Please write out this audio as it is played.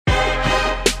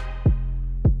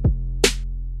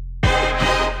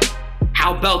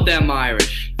about them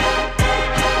Irish?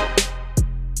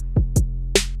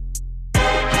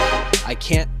 I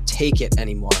can't take it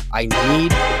anymore. I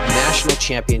need a national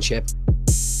championship.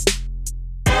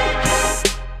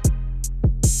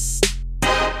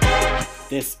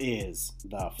 This is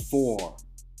the Four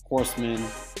Horsemen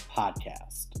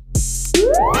Podcast.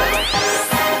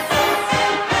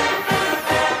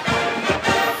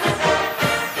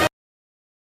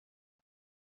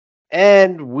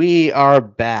 And we are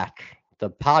back. The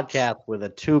podcast with a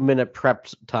 2-minute prep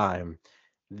time.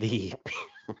 We're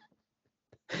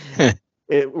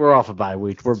off a bye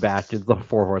week. We're back. It's the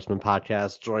Four Horsemen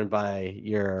Podcast, joined by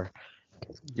your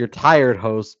tired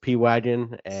host P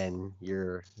Wagon and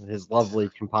his lovely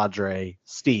compadre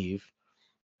Steve.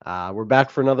 We're back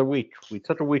for another week. We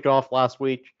took a week off last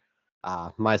week.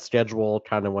 My schedule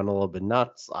kind of went a little bit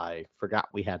nuts. I forgot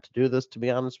we had to do this, to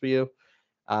be honest with you.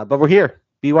 But we're here.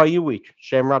 BYU week,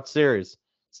 Shamrock series.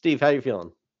 Steve, how you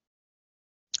feeling?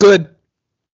 Good.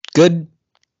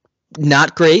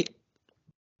 Not great.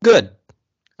 Good.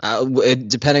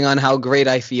 Depending on how great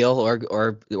I feel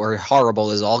or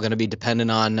horrible is all going to be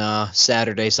dependent on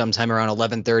Saturday sometime around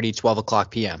 11:30, 12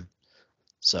 o'clock p.m.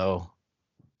 So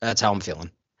that's how I'm feeling.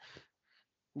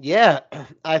 Yeah,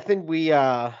 I think we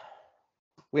have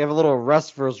a little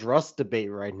rust versus rust debate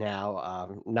right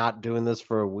now. Not doing this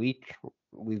for a week.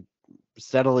 We've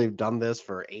steadily done this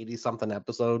for 80-something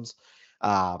episodes,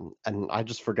 and I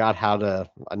just forgot how to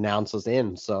announce us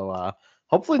in. So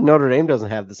hopefully Notre Dame doesn't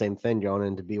have the same thing going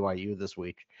into BYU this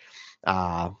week.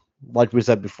 Like we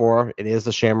said before, it is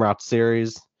a Shamrock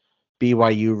series.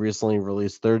 BYU recently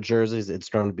released their jerseys. It's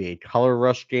going to be a color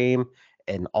rush game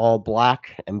in all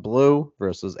black and blue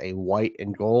versus a white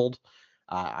and gold.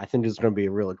 I think it's going to be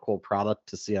a really cool product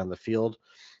to see on the field.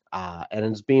 And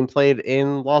it's being played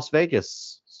in Las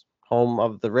Vegas, home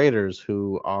of the Raiders,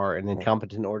 who are an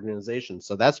incompetent organization.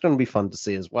 So that's going to be fun to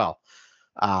see as well.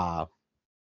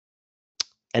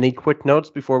 Any quick notes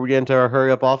before we get into our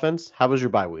hurry-up offense? How was your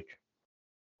bye week?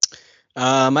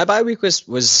 My bye week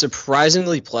was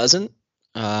surprisingly pleasant.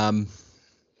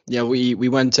 We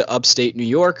went to upstate New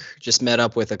York, just met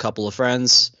up with a couple of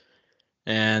friends,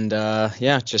 and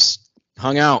just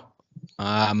hung out.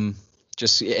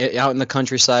 Just out in the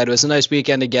countryside. It was a nice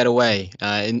weekend to get away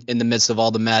in the midst of all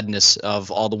the madness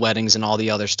of all the weddings and all the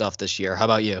other stuff this year. How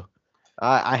about you?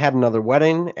 I had another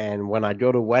wedding, and when I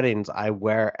go to weddings, I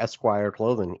wear Esquire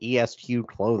clothing, ESQ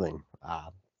clothing.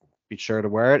 Be sure to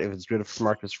wear it. If it's good for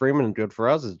Marcus Freeman and good for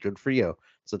us, it's good for you.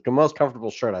 It's the most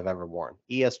comfortable shirt I've ever worn.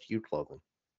 ESQ clothing.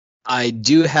 I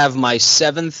do have my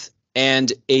 7th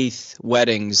and 8th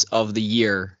weddings of the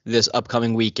year this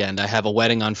upcoming weekend. I have a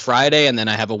wedding on Friday, and then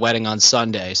I have a wedding on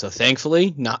Sunday. So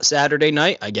thankfully, not Saturday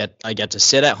night. I get to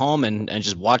sit at home and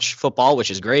just watch football, which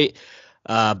is great.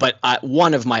 But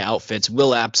one of my outfits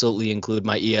will absolutely include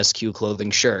my ESQ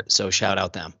clothing shirt. So shout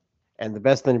out them. And the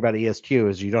best thing about ESQ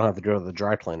is you don't have to go to the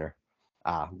dry cleaner.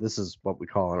 This is what we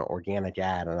call an organic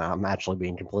ad, and I'm actually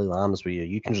being completely honest with you.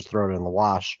 You can just throw it in the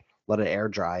wash, let it air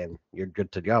dry, and you're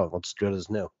good to go. It looks good as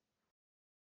new.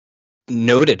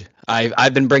 Noted.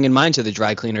 I've been bringing mine to the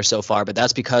dry cleaner so far, but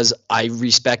that's because I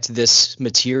respect this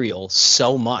material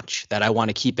so much that I want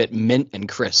to keep it mint and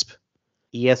crisp.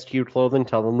 ESQ clothing,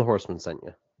 tell them the Horseman sent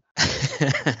you.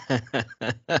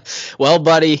 Well,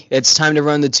 buddy, it's time to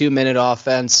run the 2-minute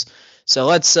offense. So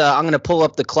I'm going to pull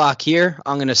up the clock here.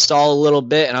 I'm going to stall a little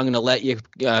bit, and I'm going to let you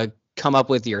come up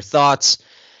with your thoughts.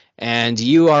 And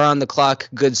you are on the clock,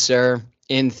 good sir,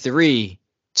 in 3,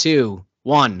 2,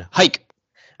 1, hike.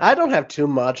 I don't have too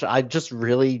much. I just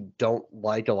really don't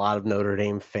like a lot of Notre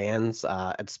Dame fans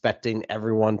expecting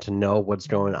everyone to know what's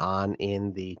going on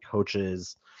in the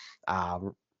coach's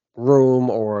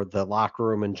room or the locker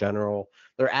room in general.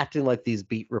 They're acting like these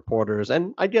beat reporters,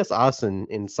 and I guess us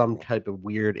in some type of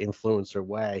weird influencer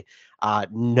way,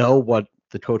 know what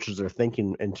the coaches are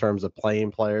thinking in terms of playing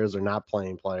players or not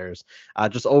playing players.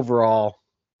 Just overall,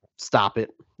 stop it.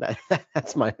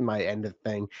 That's my end of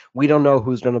thing. We don't know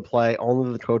who's going to play.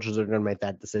 Only the coaches are going to make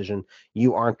that decision.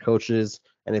 You aren't coaches,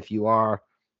 and if you are,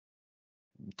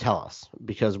 tell us,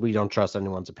 because we don't trust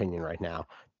anyone's opinion right now.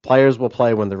 Players will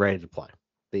play when they're ready to play.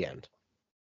 The end.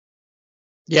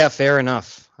 Yeah, fair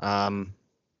enough. And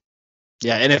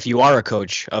if you are a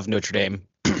coach of Notre Dame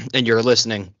and you're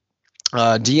listening,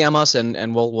 DM us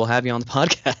and we'll have you on the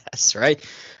podcast, right?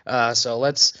 So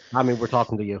let's. I mean, we're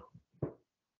talking to you.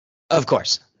 Of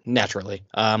course, naturally.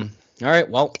 All right.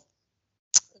 Well.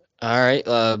 All right.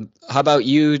 How about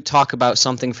you talk about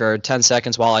something for 10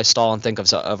 seconds while I stall and think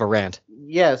of a rant?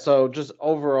 Yeah. So just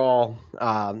overall,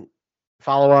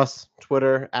 Follow us,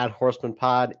 Twitter at Horseman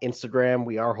Pod, Instagram.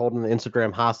 We are holding the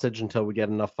Instagram hostage until we get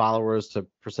enough followers to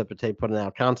precipitate putting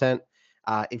out content.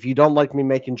 If you don't like me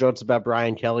making jokes about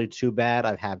Brian Kelly, too bad.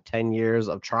 I've had 10 years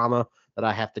of trauma that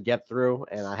I have to get through,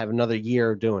 and I have another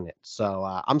year doing it. So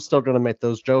I'm still going to make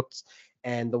those jokes,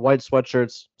 and the white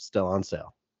sweatshirt's still on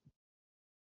sale.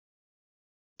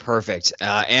 Perfect.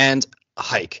 And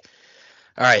hike.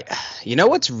 All right. You know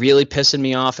what's really pissing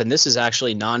me off, and this is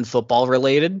actually non-football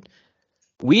related?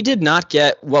 We did not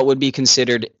get what would be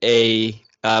considered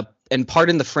and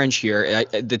pardon the French here,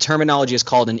 the terminology is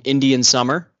called an Indian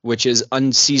summer, which is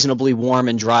unseasonably warm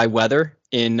and dry weather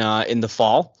in the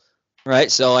fall,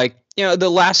 right? So the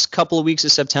last couple of weeks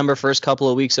of September, first couple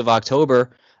of weeks of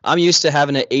October, I'm used to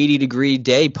having an 80-degree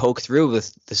day poke through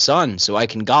with the sun so I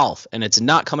can golf, and it's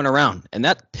not coming around, and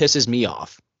that pisses me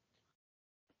off.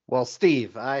 Well,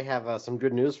 Steve, I have some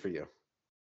good news for you.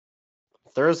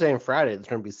 Thursday and Friday, it's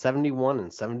going to be 71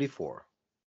 and 74.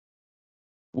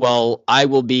 Well, I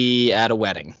will be at a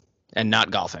wedding and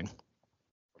not golfing.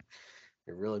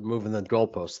 You're really moving the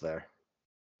goalposts there.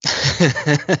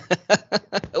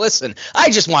 Listen,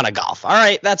 I just want to golf. All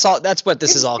right, that's all. That's what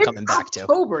this is all coming back to.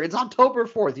 It's October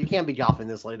 4th. You can't be golfing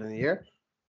this late in the year.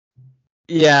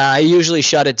 Yeah, I usually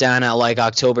shut it down at like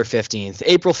October 15th,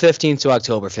 April 15th to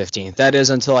October 15th. That is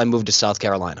until I move to South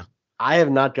Carolina. I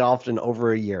have not golfed in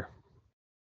over a year.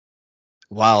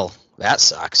 Wow, that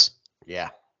sucks. Yeah.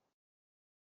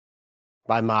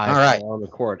 By my own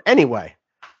accord. Anyway.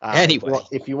 Well,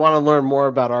 if you want to learn more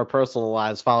about our personal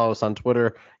lives, follow us on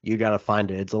Twitter. You got to find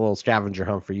it. It's a little scavenger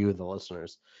hunt for you, the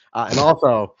listeners. And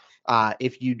also,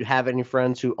 if you have any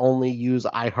friends who only use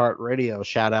iHeartRadio,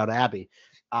 shout out Abby.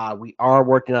 We are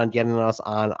working on getting us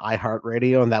on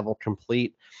iHeartRadio, and that will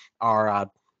complete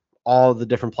our all the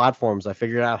different platforms. I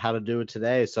figured out how to do it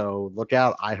today, so look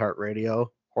out, iHeartRadio.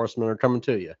 Horsemen are coming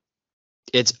to you.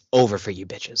 It's over for you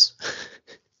bitches.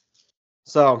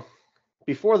 So,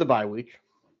 before the bye week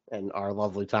and our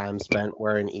lovely time spent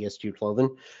wearing ESQ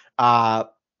clothing,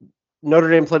 Notre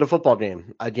Dame played a football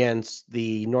game against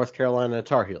the North Carolina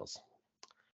Tar Heels.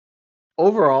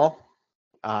 Overall,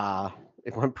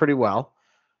 it went pretty well.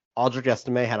 Audric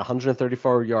Estime had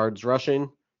 134 yards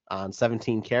rushing on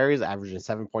 17 carries, averaging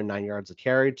 7.9 yards a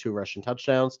carry, 2 rushing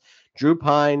touchdowns. Drew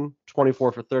Pine,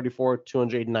 24 for 34,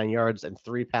 289 yards, and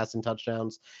 3 passing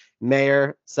touchdowns.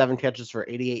 Mayer, 7 catches for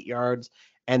 88 yards.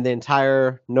 And the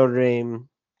entire Notre Dame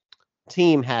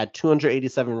team had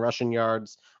 287 rushing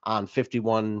yards on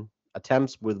 51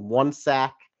 attempts with 1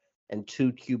 sack and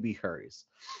 2 QB hurries.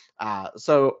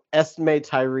 So Estime,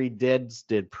 Tyree did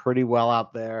pretty well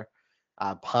out there.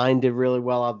 Pine did really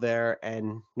well out there,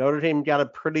 and Notre Dame got a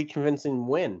pretty convincing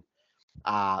win.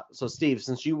 So, Steve,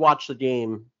 since you watched the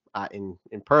game in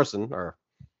person or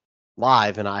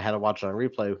live, and I had to watch it on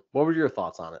replay, what were your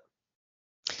thoughts on it?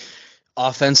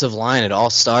 Offensive line, it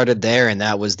all started there, and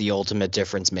that was the ultimate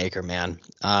difference maker, man.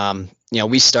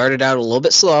 We started out a little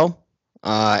bit slow,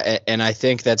 and I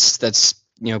think that's a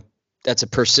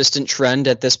persistent trend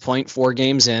at this point. 4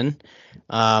 games in,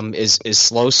 is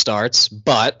slow starts,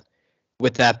 but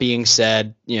with that being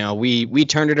said, we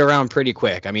turned it around pretty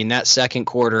quick. I mean, that second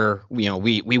quarter,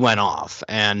 we went off,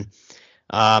 and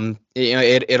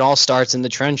it all starts in the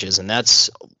trenches, and that's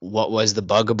what was the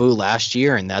bugaboo last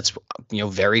year, and that's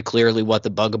very clearly what the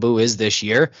bugaboo is this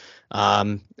year.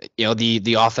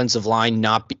 The offensive line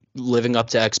not living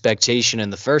up to expectation in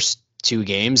the first 2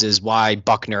 games is why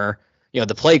Buckner,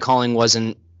 the play calling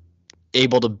wasn't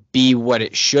able to be what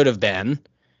it should have been.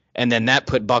 And then that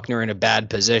put Buckner in a bad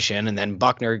position. And then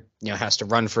Buckner, has to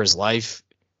run for his life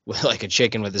like a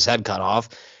chicken with his head cut off.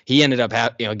 He ended up,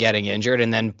 getting injured.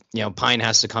 And then, Pine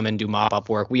has to come and do mop-up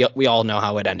work. We all know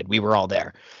how it ended. We were all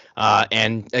there.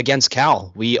 And against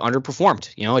Cal, we underperformed.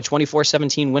 A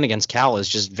 24-17 win against Cal is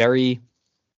just very,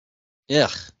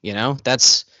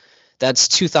 that's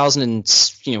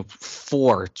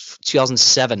 2004,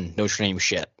 2007 Notre Dame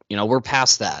shit. We're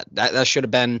past that. That should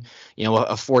have been, a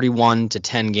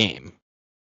 41-10 game.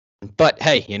 But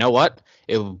hey, you know what?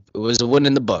 It was a win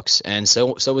in the books, and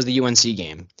so was the UNC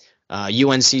game.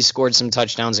 UNC scored some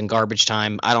touchdowns in garbage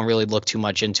time. I don't really look too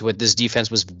much into it. This defense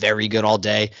was very good all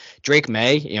day. Drake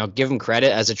May, give him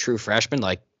credit as a true freshman.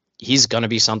 Like, he's gonna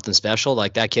be something special.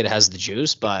 Like, that kid has the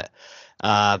juice. But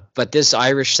this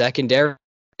Irish secondary,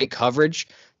 great coverage.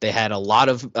 They had a lot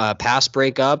of pass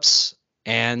breakups.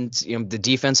 And the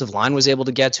defensive line was able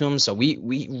to get to him, so we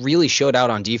really showed out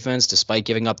on defense despite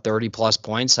giving up 30+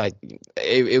 points.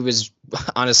 It was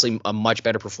honestly a much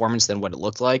better performance than what it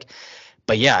looked like.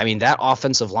 But yeah, I mean, that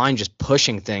offensive line just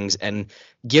pushing things and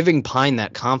giving Pine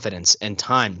that confidence and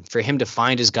time for him to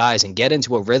find his guys and get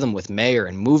into a rhythm with Mayer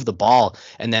and move the ball.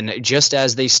 And then just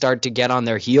as they start to get on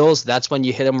their heels, that's when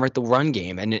you hit them with the run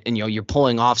game. And you're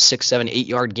pulling off 6, 7, 8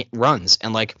 yard runs.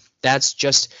 And like, that's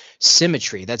just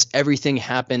symmetry. That's everything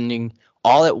happening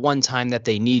all at one time that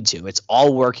they need to. It's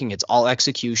all working. It's all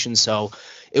execution. So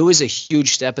it was a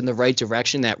huge step in the right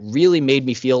direction that really made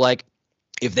me feel like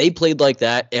if they played like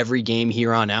that every game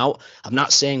here on out, I'm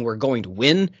not saying we're going to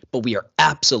win, but we are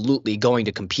absolutely going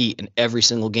to compete in every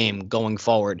single game going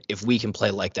forward if we can play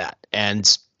like that.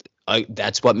 And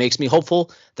that's what makes me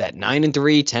hopeful that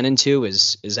 9-3, 10-2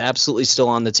 is absolutely still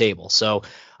on the table. So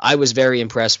I was very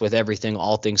impressed with everything,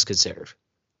 all things considered.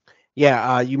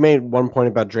 Yeah, you made one point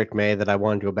about Drake May that I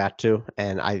wanted to go back to,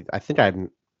 and I think I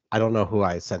don't know who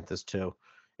I sent this to.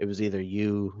 It was either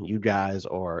you guys,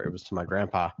 or it was to my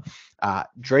grandpa.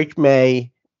 Drake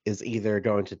May is either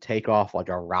going to take off like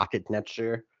a rocket next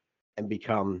year and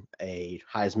become a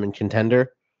Heisman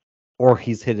contender, or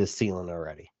he's hit his ceiling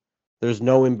already. There's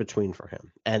no in between for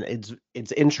him, and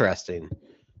it's interesting.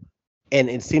 And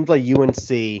it seems like UNC,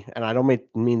 and I don't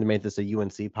mean to make this a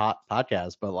UNC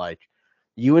podcast, but like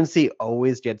UNC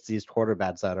always gets these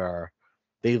quarterbacks that are,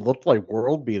 they look like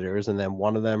world beaters, and then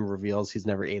one of them reveals he's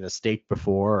never ate a steak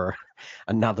before, or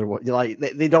another one. Like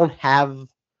they don't have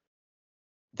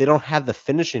the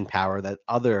finishing power that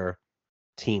other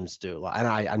teams do. And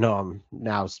I know I'm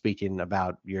now speaking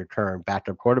about your current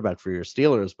backup quarterback for your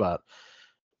Steelers, but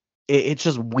it's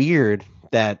just weird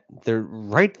that they're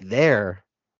right there,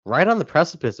 right on the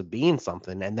precipice of being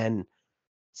something, and then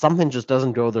something just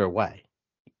doesn't go their way.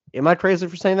 Am I crazy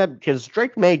for saying that? Because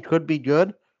Drake May could be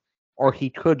good, or he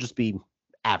could just be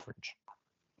average.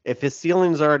 If his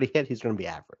ceiling's already hit, he's going to be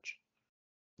average.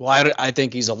 Well, I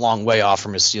think he's a long way off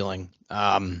from his ceiling.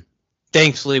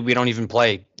 Thankfully, we don't even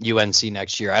play UNC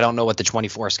next year. I don't know what the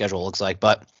 24 schedule looks like,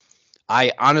 but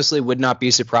I honestly would not be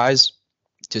surprised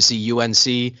to see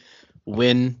UNC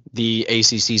win the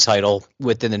ACC title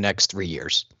within the next 3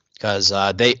 years, because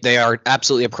they are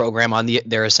absolutely a program on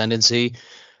their ascendancy.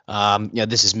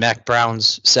 This is Mac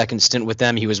Brown's second stint with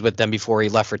them. He was with them before he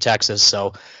left for Texas.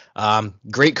 So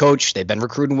great coach. They've been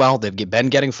recruiting well. They've been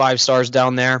getting 5 stars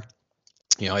down there.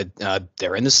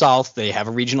 They're in the South. They have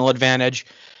a regional advantage,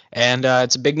 and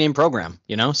it's a big name program.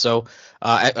 So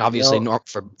obviously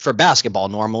for basketball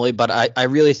normally, but I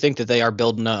really think that they are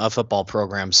building a football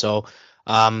program. So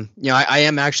I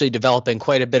am actually developing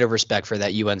quite a bit of respect for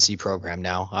that UNC program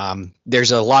now.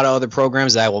 There's a lot of other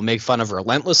programs that I will make fun of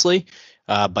relentlessly.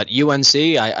 But UNC,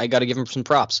 I got to give them some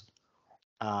props.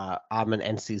 I'm an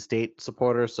NC State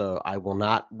supporter, so I will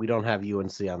not. We don't have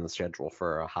UNC on the schedule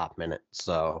for a hot minute,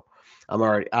 so I'm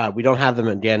already. We don't have them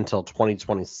again until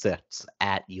 2026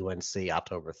 at UNC,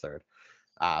 October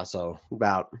 3rd. So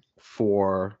about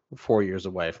four years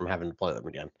away from having to play them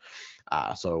again.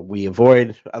 So we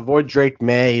avoid Drake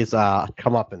May's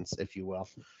comeuppance, if you will,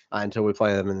 until we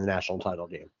play them in the national title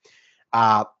game.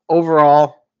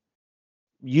 Overall,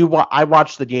 I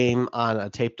watched the game on a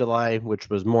tape delay, which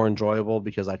was more enjoyable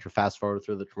because I could fast forward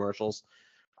through the commercials.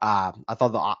 I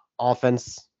thought the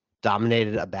offense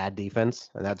dominated a bad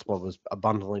defense, and that's what was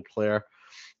abundantly clear.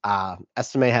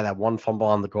 Estime had that one fumble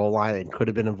on the goal line and could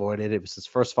have been avoided. It was his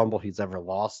first fumble he's ever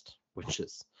lost, which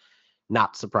is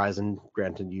not surprising.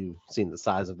 Granted, you've seen the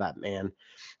size of that man.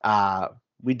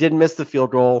 We did miss the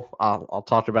field goal. I'll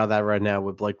talk about that right now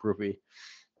with Blake Rupe.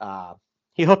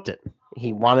 He hooked it.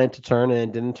 He wanted to turn and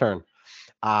it didn't turn.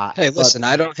 Hey, listen,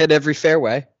 I don't hit every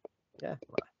fairway. Yeah.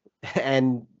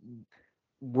 And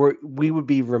we would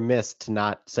be remiss to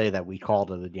not say that we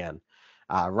called it again.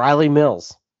 Riley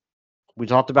Mills. We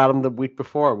talked about him the week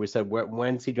before. We said,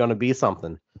 when's he going to be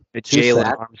something? It's Jalen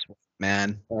Armstrong,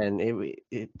 man. And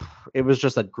it was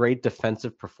just a great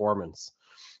defensive performance.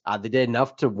 They did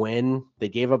enough to win. They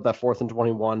gave up that 4th and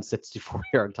 21,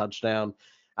 64-yard touchdown.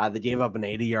 They gave up an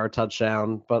 80-yard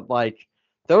touchdown. But,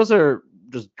 those are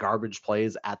just garbage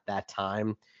plays at that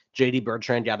time. J.D.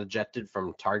 Bertrand got ejected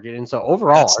from targeting. So,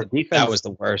 overall, our defense... That was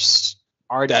the worst.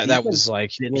 That was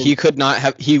he could not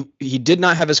have... He did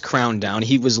not have his crown down.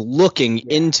 He was looking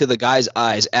into the guy's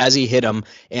eyes as he hit him,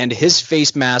 and his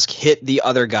face mask hit the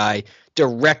other guy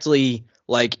directly,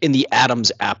 in the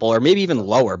Adam's apple, or maybe even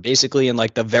lower, basically in,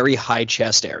 the very high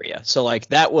chest area. So,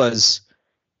 that was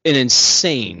an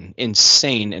insane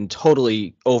and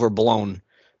totally overblown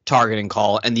targeting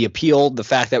call. And the appeal, the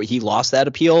fact that he lost that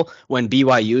appeal when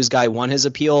BYU's guy won his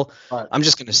appeal, I'm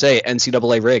just going to say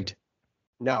NCAA rigged.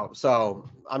 No, so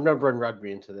I'm going to bring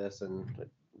rugby into this, and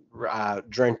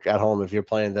drink at home if you're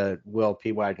playing the Will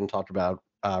P. Wagon talked about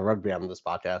rugby on this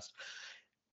podcast.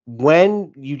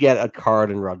 when you get a card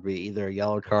in rugby, either a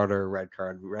yellow card or a red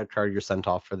card, you're sent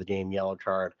off for the game. Yellow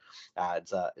card,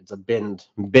 it's a bin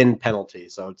penalty,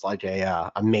 so it's like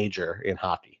a major in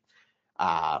hockey.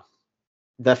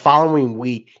 The following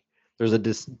week, there's a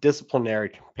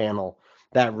disciplinary panel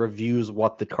that reviews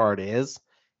what the card is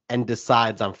and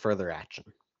decides on further action.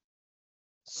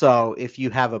 So if you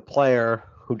have a player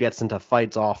who gets into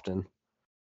fights often,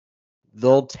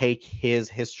 they'll take his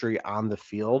history on the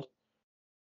field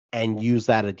and use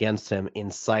that against him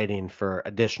in citing for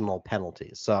additional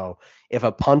penalties. So if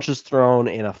a punch is thrown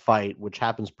in a fight, which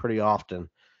happens pretty often,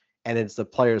 and it's the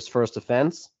player's first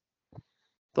offense,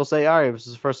 they'll say, all right, if it's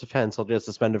his first offense, he'll get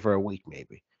suspended for a week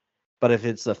maybe. But if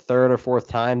it's the third or fourth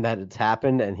time that it's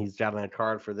happened and he's gotten a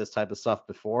card for this type of stuff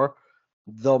before,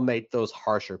 they'll make those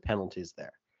harsher penalties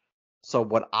there. So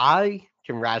what I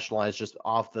can rationalize just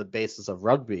off the basis of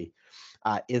rugby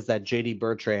is that JD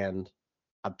Bertrand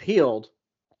appealed,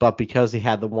 but because he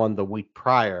had the one the week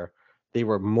prior, they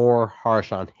were more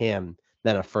harsh on him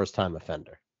than a first-time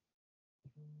offender.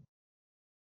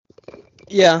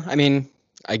 Yeah, I mean,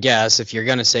 I guess if you're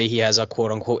gonna say he has a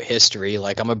quote unquote history,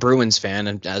 like I'm a Bruins fan,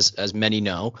 and as many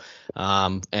know,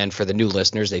 and for the new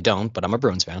listeners they don't, but I'm a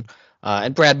Bruins fan.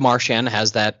 And Brad Marchand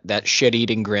has that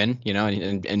shit-eating grin,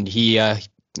 and he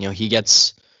he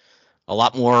gets a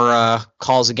lot more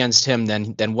calls against him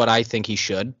than what I think he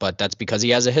should, but that's because he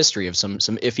has a history of some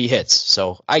iffy hits.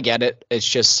 So I get it. It's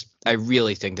just I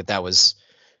really think that was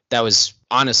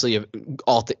honestly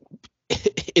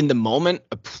in the moment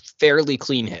a fairly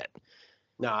clean hit.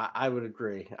 No, I would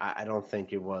agree. I don't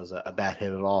think it was a bad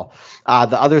hit at all.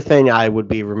 The other thing I would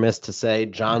be remiss to say,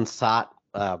 John Sott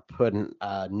put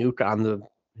a nuke on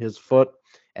his foot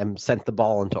and sent the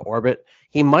ball into orbit.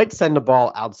 He might send a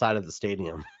ball outside of the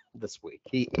stadium this week.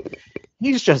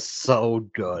 He's just so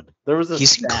good. There was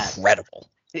he's stat. Incredible.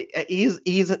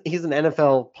 He's an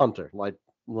NFL punter. Like,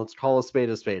 let's call a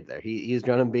spade there. He's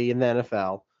going to be in the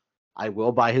NFL. I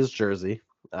will buy his jersey,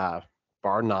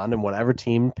 bar none. And whatever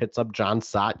team picks up John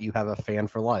Sott, you have a fan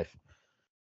for life.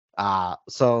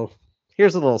 So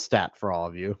here's a little stat for all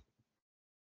of you.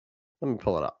 Let me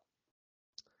pull it up.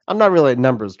 I'm not really a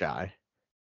numbers guy,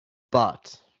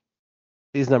 but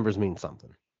these numbers mean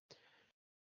something.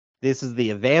 This is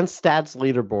the advanced stats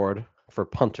leaderboard for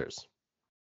punters.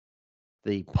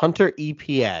 The punter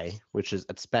EPA, which is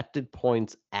expected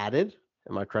points added.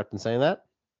 Am I correct in saying that?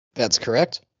 That's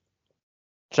correct.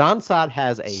 John Sott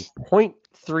has a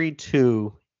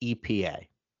 .32 EPA.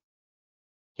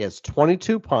 He has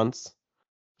 22 punts.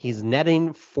 He's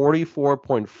netting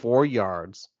 44.4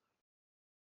 yards.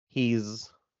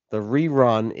 The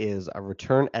rerun is a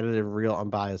return edited real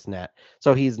unbiased net.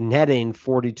 So he's netting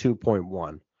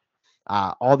 42.1.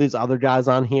 All these other guys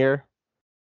on here,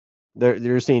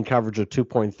 they're seeing coverage of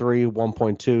 2.3,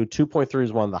 1.2. 2.3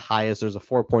 is one of the highest. There's a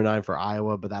 4.9 for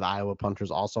Iowa, but that Iowa punter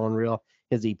is also unreal.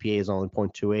 His EPA is only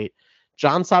 0.28.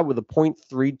 John Sott with a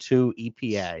 0.32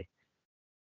 EPA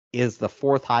is the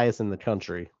fourth highest in the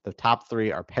country. The top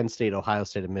three are Penn State, Ohio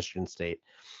State, and Michigan State.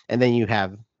 And then you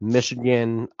have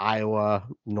Michigan, Iowa,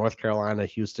 North Carolina,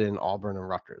 Houston, Auburn, and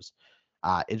Rutgers.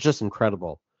 It's just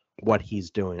incredible what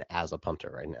he's doing as a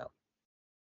punter right now.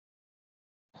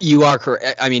 You are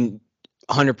correct. I mean,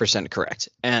 100% correct.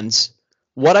 And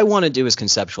what I want to do is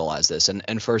conceptualize this.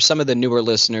 And for some of the newer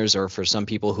listeners, or for some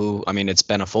people who, I mean, it's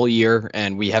been a full year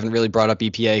and we haven't really brought up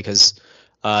EPA because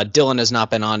Dylan has not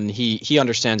been on. He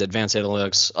understands advanced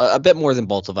analytics a bit more than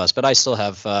both of us, but I still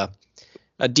have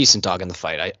a decent dog in the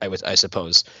fight, I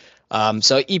suppose.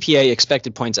 So EPA,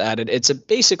 expected points added, it's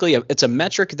a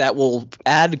metric that will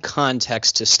add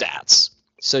context to stats.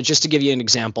 So just to give you an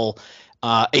example,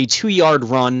 a 2-yard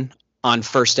run on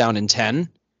first down and 10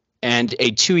 and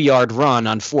a 2-yard run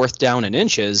on fourth down and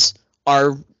inches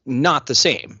are not the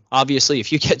same. Obviously,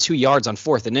 if you get 2 yards on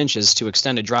fourth and inches to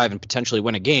extend a drive and potentially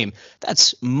win a game,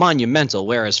 that's monumental.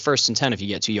 Whereas first and 10, if you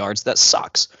get 2 yards, that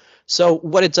sucks. So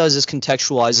what it does is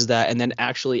contextualizes that and then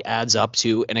actually adds up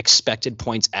to an expected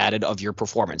points added of your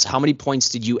performance. How many points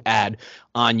did you add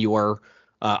on your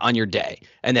day?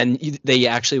 And then they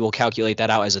actually will calculate that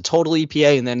out as a total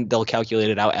EPA, and then they'll calculate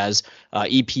it out as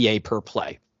EPA per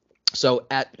play. So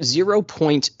at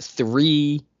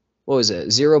 0.3, what was it?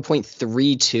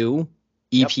 0.32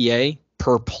 EPA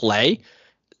per play.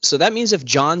 So that means if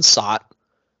John Sott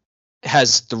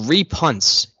has 3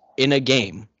 punts in a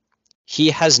game,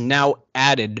 he has now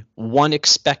added 1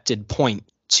 expected point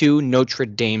to Notre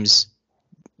Dame's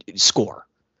score.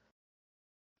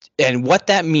 And what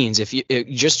that means, if you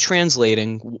just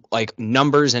translating like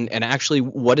numbers and actually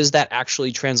what does that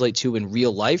actually translate to in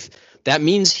real life, that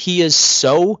means he is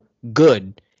so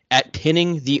good at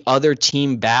pinning the other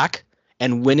team back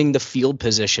and winning the field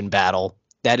position battle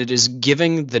that it is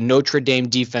giving the Notre Dame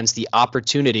defense the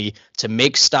opportunity to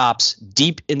make stops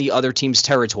deep in the other team's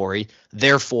territory.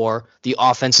 Therefore, the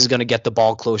offense is going to get the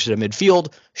ball closer to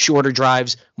midfield, shorter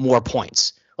drives, more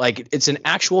points. Like, it's an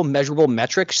actual measurable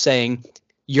metric saying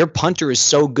your punter is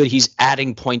so good he's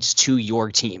adding points to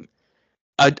your team.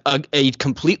 A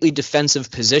completely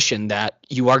defensive position that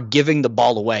you are giving the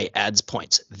ball away adds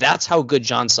points. That's how good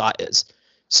John Sott is.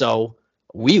 So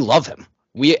we love him.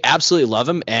 We absolutely love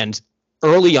him. And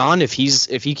early on, if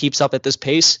he keeps up at this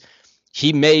pace,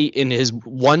 he may, in his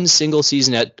one single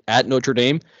season at Notre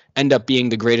Dame, end up being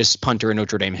the greatest punter in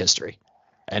Notre Dame history.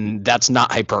 And that's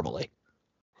not hyperbole.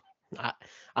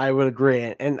 I would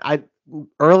agree. And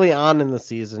early on in the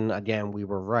season, again, we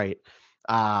were right.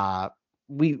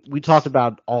 We talked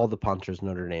about all the punters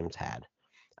Notre Dame's had,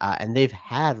 and they've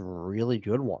had really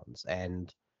good ones.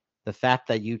 And the fact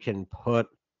that you can put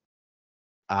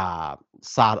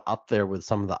Sott up there with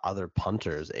some of the other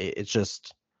punters,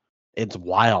 it's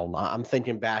wild. I'm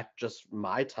thinking back just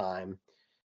my time.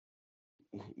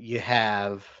 You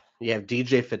have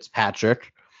DJ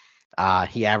Fitzpatrick.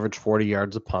 He averaged 40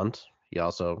 yards a punt. He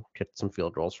also kicked some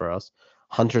field goals for us.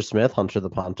 Hunter Smith, Hunter the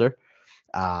punter.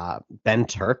 Ben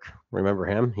Turk, remember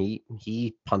him?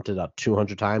 He punted up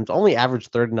 200 times, only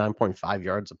averaged 39.5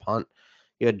 yards a punt.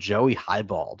 You had Joey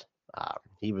Highbald.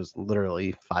 He was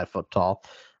literally 5 foot tall,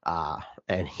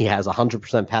 and he has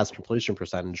 100% pass completion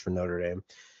percentage for Notre Dame.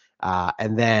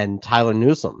 And then Tyler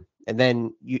Newsome. And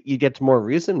then you get to more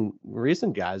recent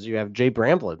guys. You have Jay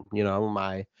Bramblett,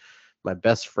 my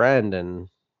best friend and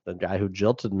the guy who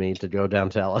jilted me to go down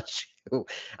to LSU.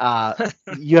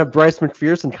 You have Bryce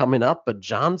McPherson coming up, but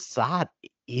John Sott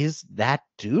is that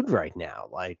dude right now.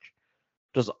 Like,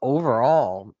 just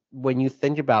overall, when you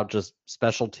think about just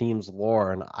special teams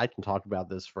lore, and I can talk about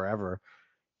this forever,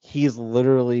 he's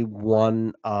literally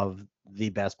one of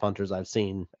the best punters I've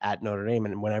seen at Notre Dame.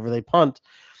 And whenever they punt,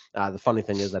 the funny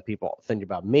thing is that people think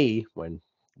about me when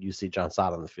you see John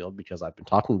Sott on the field because I've been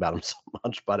talking about him so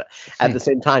much. But at the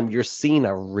same time, you're seeing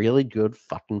a really good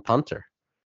fucking punter.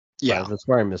 Yeah, that's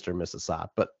where Mr. and Mrs. Sott.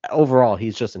 But overall,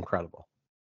 he's just incredible.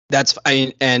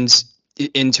 And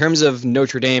in terms of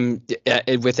Notre Dame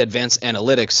with advanced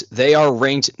analytics, they are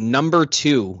ranked number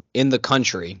 2 in the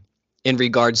country in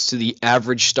regards to the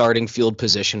average starting field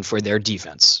position for their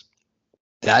defense.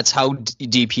 That's how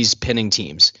deep he's pinning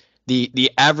teams.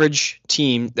 The average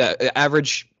team, the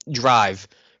average drive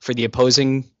for the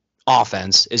opposing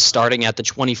offense is starting at the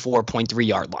 24.3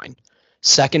 yard line,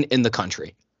 second in the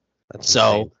country. That's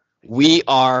so insane. We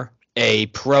are a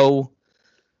pro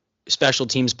special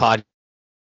teams pod,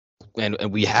 and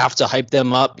we have to hype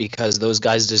them up because those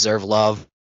guys deserve love.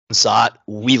 Sott,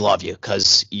 we love you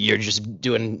because you're just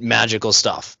doing magical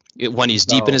stuff. When he's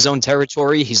deep in his own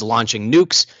territory, he's launching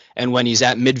nukes, and when he's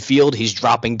at midfield, he's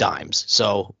dropping dimes.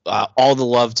 So all the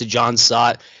love to John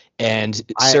Sott. And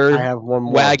Sir I have one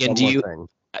more, Wagon, thing.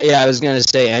 Yeah, I was going to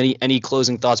say, any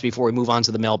closing thoughts before we move on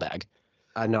to the mailbag?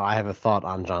 No, I have a thought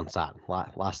on John Sott.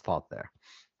 Last thought there.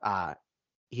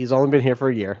 He's only been here for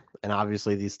a year, and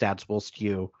obviously these stats will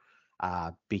skew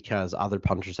because other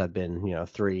punters have been,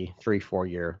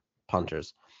 3-4 year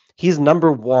punters. He's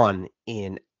number 1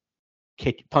 in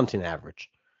punting average.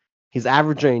 He's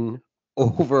averaging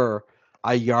over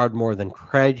a yard more than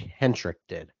Craig Hentrich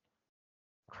did.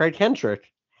 Craig Hentrich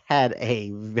had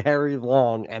a very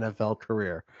long NFL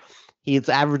career. He's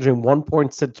averaging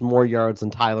 1.6 more yards than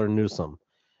Tyler Newsome.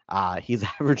 He's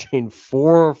averaging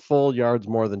 4 full yards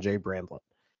more than Jay Bramblett.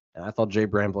 And I thought Jay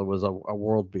Bramblett was a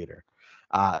world beater.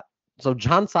 So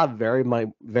John Sott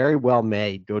very well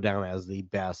may go down as the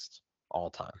best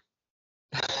all time.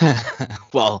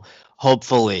 Well,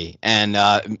 hopefully. And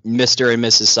Mr. and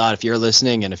Mrs. Sott, if you're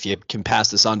listening and if you can pass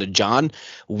this on to John,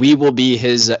 we will be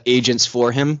his agents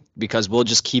for him because we'll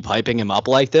just keep hyping him up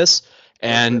like this.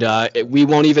 And we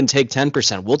won't even take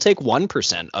 10%. We'll take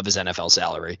 1% of his NFL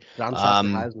salary. John Sott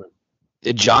for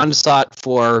Heisman. John Stott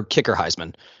for kicker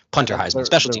Heisman, punter Heisman,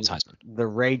 special teams Heisman. The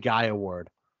Ray Guy Award.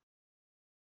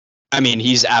 I mean,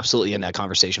 he's absolutely in that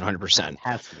conversation, 100%.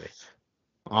 Has to be.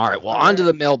 All right, well, on to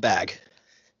the mailbag.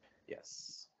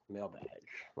 Yes, mailbag.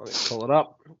 Let me pull it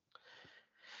up.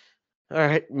 All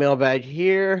right, mailbag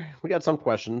here. We got some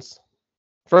questions.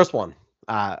 First one.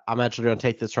 I'm actually going to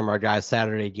take this from our guy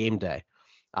Saturday Game Day.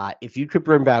 If you could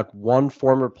bring back one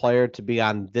former player to be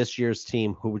on this year's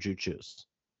team, who would you choose?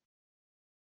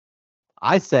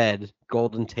 I said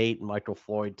Golden Tate, Michael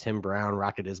Floyd, Tim Brown,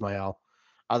 Rocket Ismail.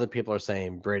 Other people are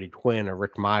saying Brady Quinn or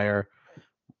Rick Meyer.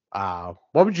 What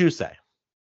would you say?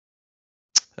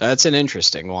 That's an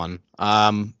interesting one.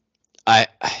 A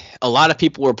lot of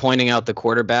people were pointing out the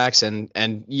quarterbacks,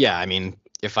 and yeah, I mean,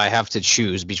 if I have to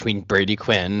choose between Brady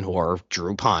Quinn or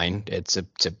Drew Pine, it's a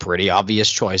pretty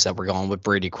obvious choice that we're going with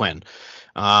Brady Quinn.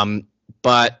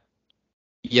 But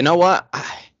you know what?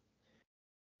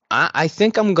 I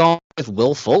think I'm going with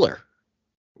Will Fuller.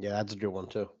 Yeah, that's a good one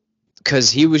too.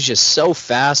 Because he was just so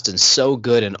fast and so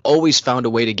good and always found a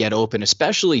way to get open,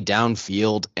 especially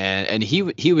downfield. And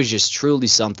he was just truly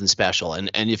something special.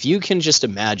 And if you can just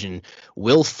imagine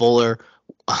Will Fuller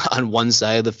on one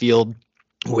side of the field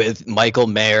with Michael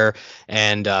Mayer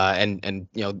and you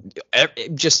know,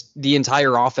 just the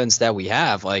entire offense that we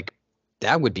have, like,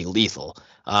 that would be lethal.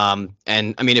 And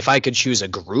I mean, if I could choose a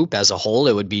group as a whole,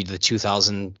 it would be the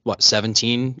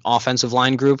 2017 offensive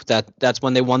line group. That's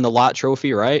when they won the Lott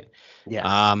Trophy, right?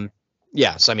 Yeah.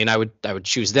 Yeah. So I mean, I would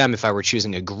choose them if I were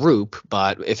choosing a group,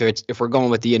 but if we're going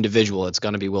with the individual, it's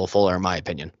going to be Will Fuller, in my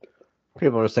opinion.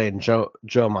 People are saying Joe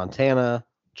Montana,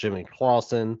 Jimmy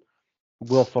Clausen,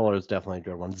 Will Fuller is definitely a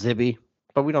good one. Zibby,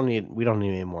 but we don't need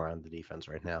any more on the defense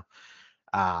right now.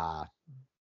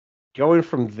 Going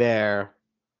from there,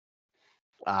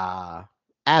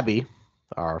 Abby,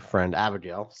 our friend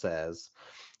Abigail, says,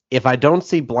 if I don't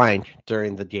see blank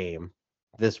during the game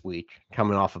this week,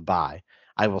 coming off a bye,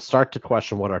 I will start to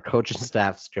question what our coaching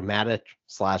staff's schematic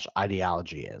 /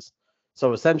 ideology is.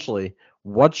 So essentially,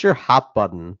 what's your hot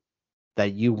button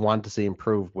that you want to see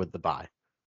improve with the bye?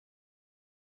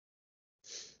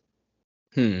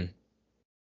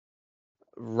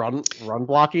 Run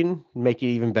blocking, make it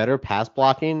even better. Pass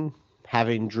blocking,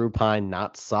 having Drew Pine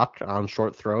not suck on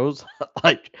short throws,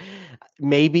 like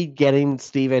maybe getting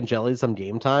Steve Angeli some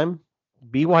game time.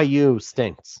 BYU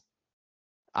stinks.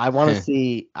 I want to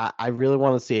see. I really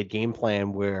want to see a game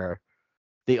plan where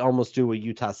they almost do what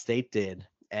Utah State did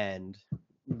and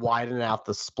widen out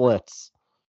the splits.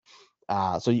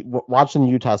 So watching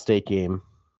the Utah State game,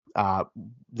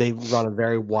 they run a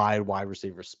very wide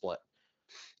receiver split.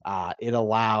 It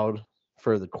allowed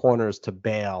for the corners to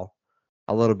bail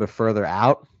a little bit further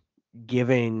out,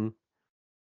 giving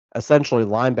essentially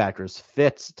linebackers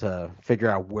fits to figure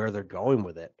out where they're going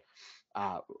with it.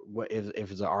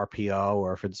 If it's an RPO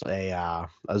or if it's a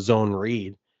zone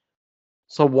read.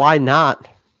 So why not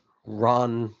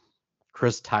run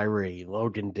Chris Tyree,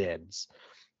 Logan Diggs,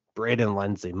 Braden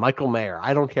Lenzy, Michael Mayer?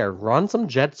 I don't care. Run some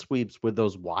jet sweeps with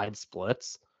those wide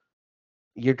splits.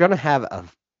 You're going to have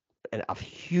a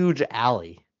huge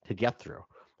alley to get through.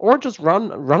 Or just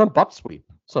run a butt sweep.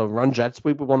 So run jet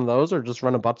sweep with one of those, or just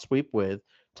run a butt sweep with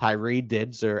Tyree,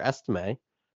 Diggs, or Estime,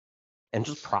 and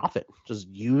just profit. Just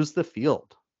use the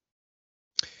field.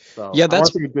 So yeah,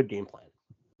 that's a good game plan.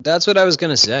 That's what I was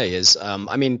going to say is,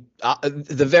 I mean,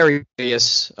 the very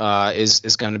obvious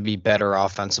is going to be better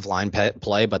offensive line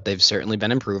play, but they've certainly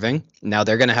been improving. Now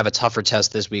they're going to have a tougher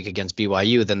test this week against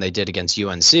BYU than they did against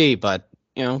UNC, but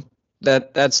you know,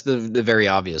 that's the very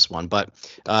obvious one. But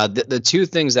the two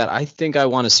things that I think I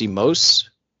want to see most,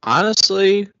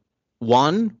 honestly,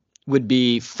 one would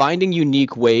be finding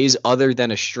unique ways other than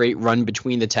a straight run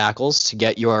between the tackles to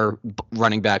get your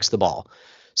running backs the ball.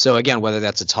 So again, whether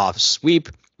that's a toss sweep,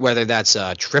 whether that's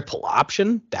a triple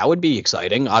option, that would be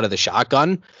exciting out of the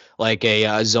shotgun, like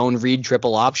a zone read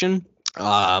triple option.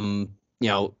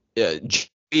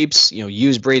 Sweeps,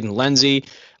 use Braden Lenzy,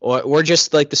 or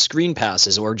just like the screen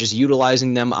passes, or just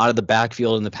utilizing them out of the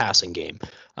backfield in the passing game.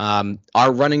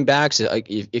 Our running backs,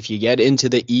 if you get into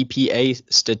the EPA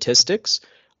statistics,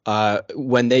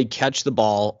 when they catch the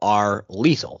ball, are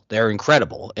lethal. They're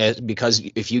incredible because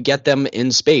if you get them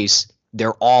in space,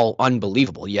 they're all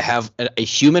unbelievable. You have a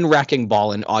human wrecking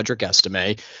ball in Audric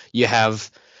Estime. You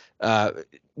have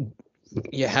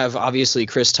obviously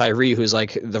Chris Tyree, who's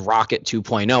like the Rocket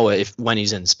 2.0 when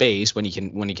he's in space, when he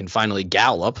can finally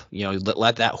gallop,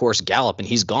 let that horse gallop and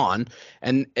he's gone.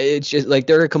 And it's just like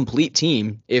they're a complete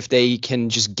team if they can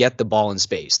just get the ball in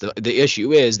space. The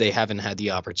issue is they haven't had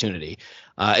the opportunity.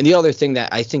 And the other thing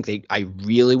that I think I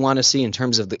really want to see in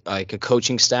terms of a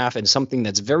coaching staff and something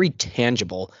that's very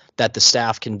tangible that the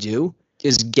staff can do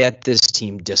is get this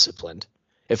team disciplined.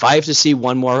 If I have to see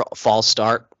one more false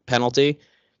start penalty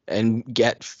and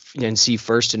see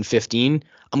 1st and 15,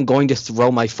 I'm going to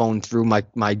throw my phone through my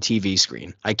TV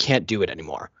screen. I can't do it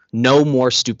anymore. No more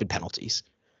stupid penalties.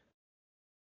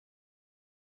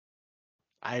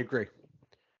 I agree.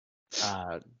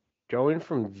 Going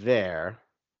from there,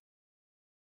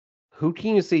 who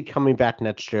can you see coming back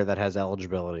next year that has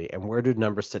eligibility, and where do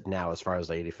numbers sit now as far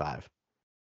as 85?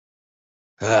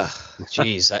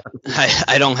 Jeez,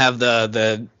 I don't have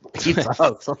the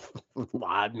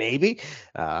maybe.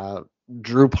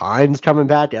 Drew Pine's coming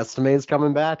back. Estime's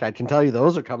coming back. I can tell you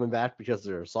those are coming back because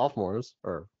they're sophomores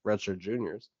or redshirt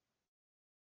juniors.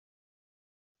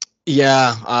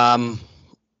 Yeah.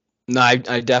 No, I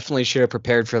definitely should have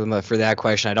prepared for them for that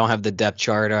question. I don't have the depth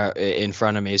chart in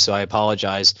front of me, so I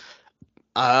apologize.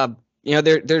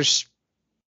 There's,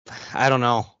 I don't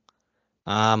know,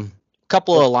 a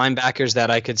couple of linebackers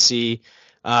that I could see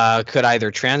could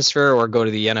either transfer or go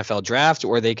to the NFL draft,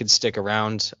 or they could stick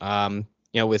around.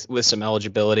 With some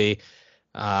eligibility.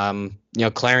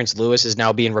 Clarence Lewis is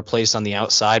now being replaced on the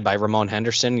outside by Ramon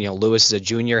Henderson. Lewis is a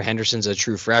junior, Henderson's a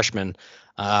true freshman.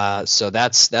 So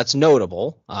that's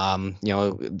notable.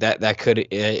 That could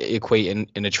equate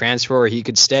in a transfer, or he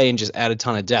could stay and just add a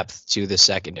ton of depth to the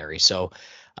secondary. So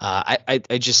I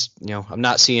just, I'm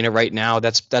not seeing it right now.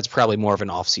 That's probably more of an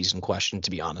off-season question, to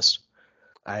be honest.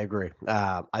 I agree.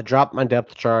 I dropped my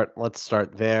depth chart. Let's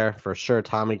start there. For sure,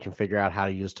 Tommy can figure out how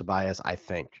to use Tobias, I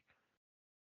think.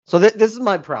 So this is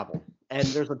my problem. And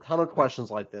there's a ton of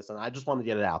questions like this, and I just want to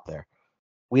get it out there.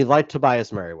 We like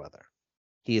Tobias Merriweather.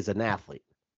 He is an athlete.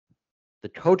 The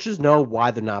coaches know why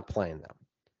they're not playing them.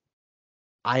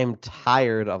 I am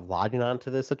tired of logging onto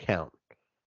this account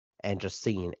and just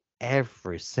seeing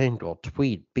every single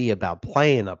tweet be about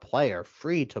playing a player,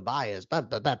 free Tobias, blah,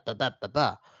 blah, blah, blah, blah, blah,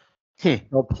 blah.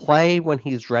 He'll play when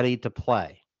he's ready to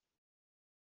play.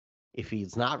 If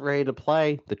he's not ready to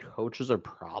play, the coaches are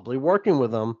probably working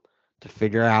with him to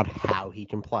figure out how he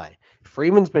can play.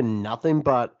 Freeman's been nothing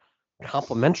but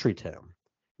complimentary to him.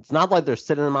 It's not like they're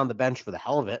sitting him on the bench for the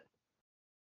hell of it.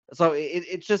 So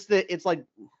it's just that it's like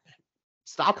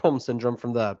Stockholm syndrome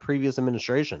from the previous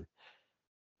administration.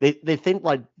 They think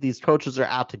like these coaches are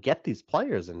out to get these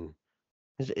players, and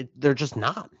they're just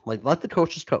not. Like, let the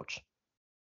coaches coach.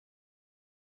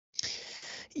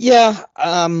 Yeah,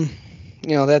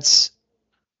 that's.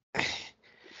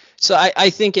 So I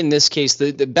think in this case,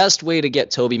 the best way to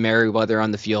get Toby Merriweather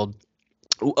on the field,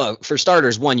 for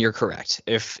starters, one, you're correct.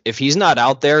 If he's not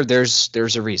out there, there's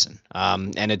a reason,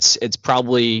 and it's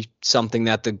probably something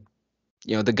that the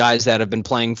guys that have been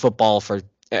playing football for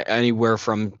anywhere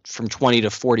from 20 to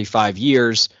 45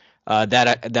 years.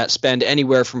 That spend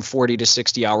anywhere from 40 to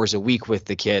 60 hours a week with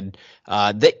the kid.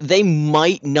 They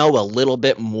might know a little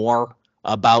bit more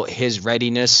about his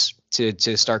readiness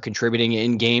to start contributing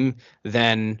in game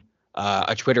than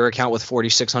a Twitter account with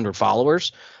 4,600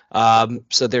 followers.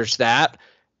 So there's that.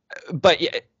 But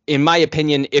in my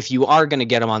opinion, if you are going to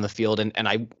get him on the field,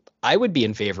 and I would be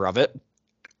in favor of it.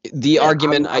 The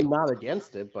argument, I'm not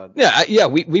against it, but yeah,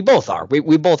 we both are.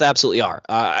 We both absolutely are.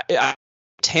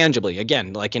 Tangibly,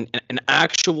 again, like an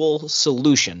actual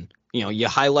solution. You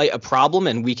highlight a problem,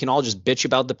 and we can all just bitch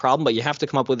about the problem, but you have to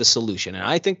come up with a solution. And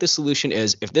I think the solution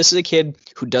is, if this is a kid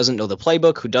who doesn't know the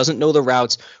playbook, who doesn't know the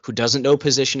routes, who doesn't know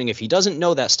positioning, if he doesn't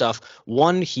know that stuff,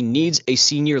 one, he needs a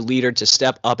senior leader to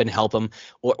step up and help him,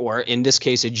 or in this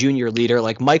case, a junior leader.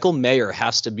 Like Michael Mayer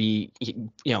has to be,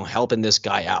 helping this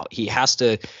guy out. He has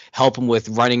to help him with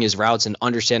running his routes and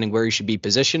understanding where he should be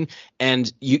positioned.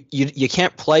 And you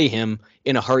can't play him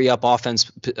in a hurry up offense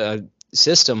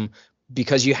system,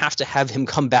 because you have to have him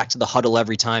come back to the huddle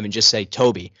every time and just say,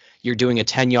 Toby, you're doing a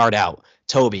 10-yard out.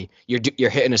 Toby, you're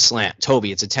hitting a slant.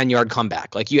 Toby, it's a 10-yard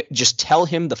comeback. Like, you just tell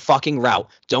him the fucking route.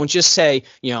 Don't just say,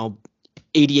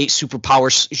 88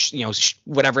 superpowers,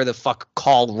 whatever the fuck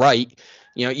call right.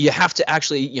 You have to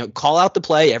actually, call out the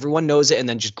play. Everyone knows it. And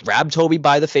then just grab Toby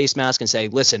by the face mask and say,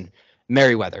 listen,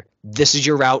 Merriweather, this is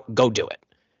your route. Go do it.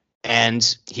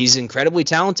 And he's incredibly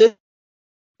talented.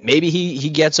 Maybe he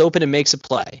gets open and makes a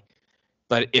play.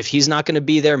 But if he's not going to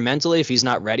be there mentally, if he's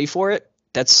not ready for it,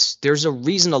 there's a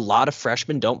reason a lot of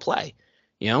freshmen don't play.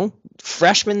 True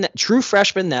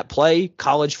freshmen that play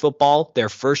college football their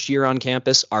first year on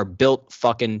campus are built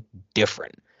fucking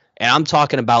different. And I'm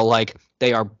talking about, like,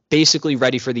 they are basically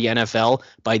ready for the NFL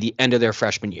by the end of their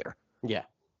freshman year. Yeah.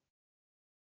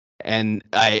 And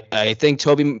I think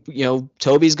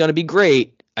Toby's going to be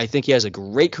great. I think he has a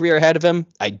great career ahead of him.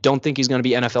 I don't think he's going to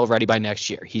be NFL ready by next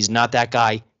year. He's not that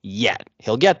guy yet.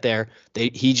 He'll get there.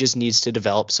 He just needs to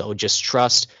develop. So just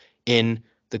trust in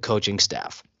the coaching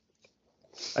staff.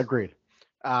 Agreed.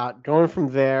 Going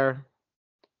from there,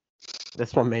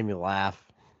 this one made me laugh.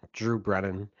 Drew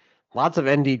Brennan. Lots of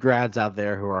ND grads out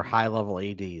there who are high-level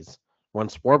ADs. When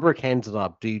Swarbrick hands it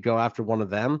up, do you go after one of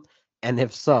them? And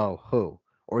if so, who?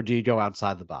 Or do you go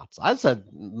outside the box? I said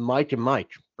Mike and Mike.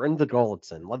 Bring the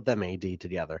goallets in. Let them AD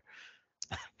together.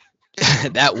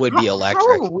 That would be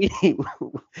electric.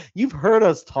 You've heard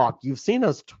us talk. You've seen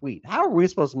us tweet. How are we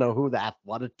supposed to know who the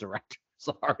athletic directors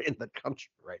sports are in the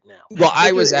country right now. Well,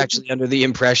 I was actually under the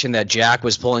impression that Jack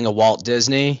was pulling a Walt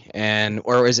Disney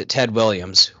or is it Ted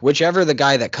Williams? Whichever the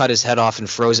guy that cut his head off and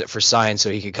froze it for science so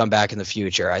he could come back in the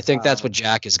future. I think that's what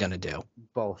Jack is going to do.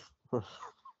 Both.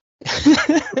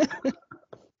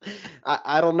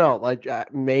 I don't know. Like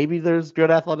maybe there's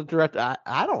good athletic director.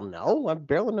 I don't know. I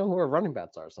barely know who our running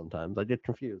backs are sometimes. I get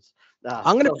confused.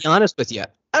 I'm going to be honest with you.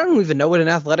 I don't even know what an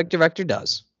athletic director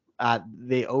does.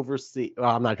 They oversee.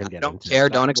 Well, I'm not going to get into it. Don't care.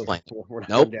 Don't explain.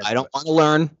 Nope. I don't want to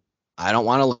learn. I don't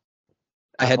want to.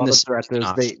 I had this.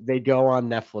 They go on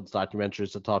Netflix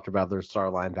documentaries to talk about their star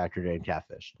linebacker getting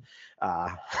catfished.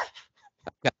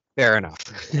 Fair enough.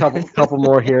 couple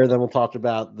more here, then we'll talk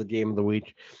about the game of the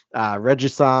week.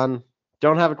 Reggie-san,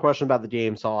 don't have a question about the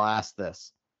game, so I'll ask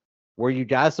this. Were you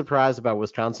guys surprised about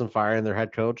Wisconsin firing their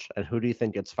head coach, and who do you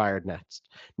think gets fired next?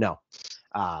 No.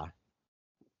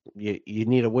 You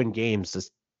need to win games to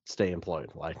stay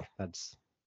employed. Like that's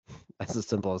as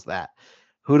simple as that.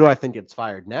 Who do I think gets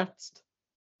fired next?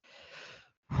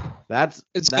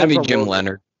 It's gonna be Jim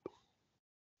Leonard.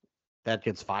 That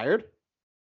gets fired?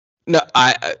 No,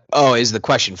 is the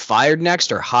question fired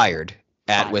next or hired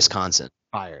at Wisconsin?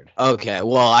 Fired. Okay,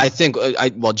 well, I think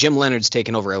Jim Leonard's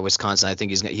taken over at Wisconsin. I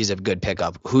think he's a good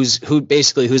pickup. Who's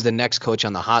the next coach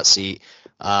on the hot seat?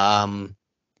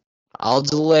 I'll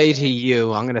delay to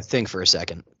you. I'm gonna think for a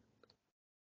second.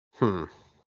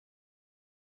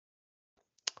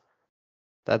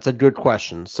 That's a good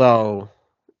question. So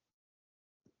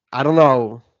I don't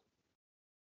know.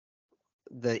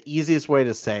 The easiest way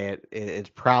to say it's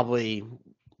probably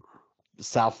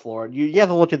South Florida. You have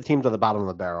to look at the teams at the bottom of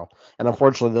the barrel, and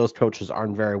unfortunately, those coaches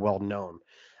aren't very well known.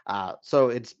 So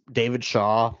it's David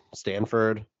Shaw,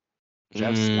 Stanford,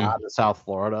 Jeff Scott in South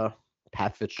Florida,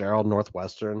 Pat Fitzgerald,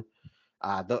 Northwestern.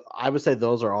 I would say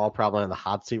those are all probably on the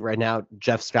hot seat right now.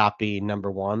 Jeff Scott being number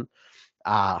one.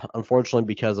 Unfortunately,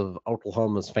 because of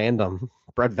Oklahoma's fandom,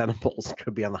 Brett Venables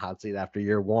could be on the hot seat after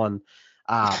year one.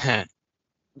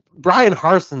 Brian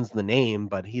Harson's the name,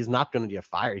 but he's not going to get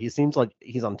fired. He seems like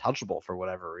he's untouchable for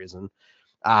whatever reason.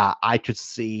 I could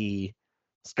see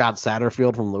Scott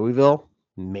Satterfield from Louisville,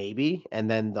 maybe. And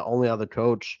then the only other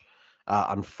coach,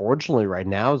 unfortunately, right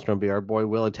now is going to be our boy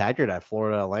Willie Taggart at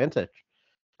Florida Atlantic.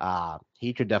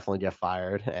 He could definitely get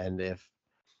fired. And if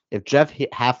Jeff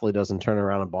Hafley doesn't turn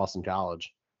around in Boston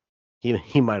College,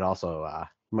 he might also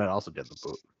get the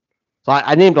boot. So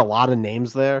I named a lot of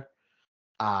names there.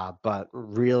 But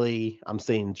really, I'm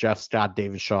saying Jeff Scott,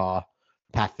 David Shaw,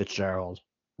 Pat Fitzgerald,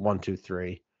 1, 2,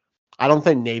 3. I don't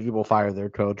think Navy will fire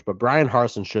their coach, but Brian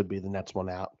Harsin should be the next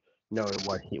one out, knowing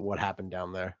what happened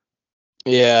down there.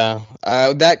 Yeah,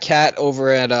 that cat over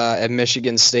at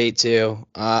Michigan State too.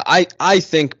 I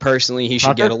think personally he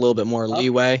should get a little bit more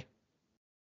leeway.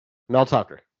 Mel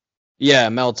Tucker. Yeah,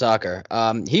 Mel Tucker.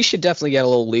 He should definitely get a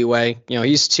little leeway. You know,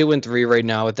 he's 2-3 right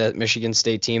now with that Michigan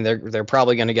State team. They're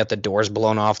probably going to get the doors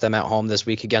blown off them at home this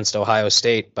week against Ohio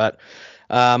State. But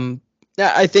yeah,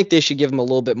 I think they should give him a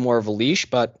little bit more of a leash.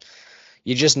 But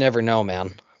you just never know,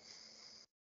 man.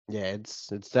 Yeah, it's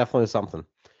definitely something.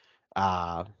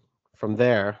 From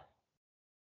there,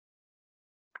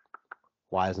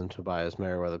 why isn't Tobias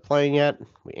Merriweather playing yet?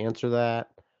 We answer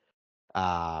that.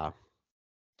 Have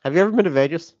you ever been to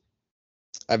Vegas?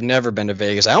 I've never been to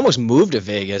Vegas. I almost moved to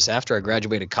Vegas after I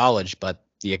graduated college, but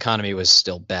the economy was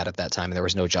still bad at that time and there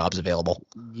was no jobs available.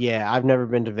 Yeah, I've never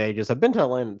been to Vegas. I've been to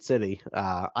Atlantic City.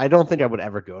 I don't think I would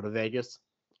ever go to Vegas.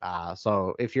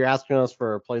 So if you're asking us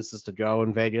for places to go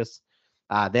in Vegas,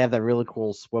 they have that really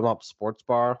cool swim up sports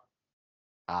bar.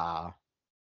 I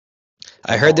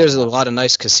heard there's a lot of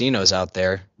nice casinos out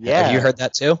there. Yeah. Have you heard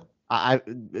that too?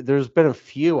 There's been a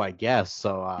few, I guess.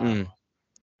 So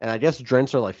and I guess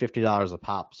drinks are like $50 a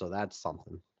pop, so that's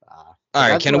something. All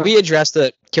right, can we address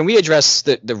the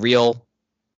real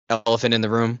elephant in the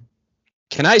room?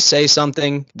 Can I say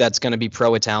something that's going to be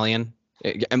pro-Italian?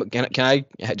 Can I?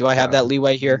 Do I have that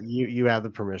leeway here? You have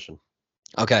the permission.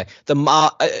 Okay. The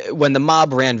mob, when the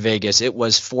mob ran Vegas, it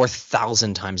was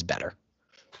 4,000 times better.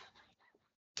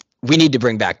 We need to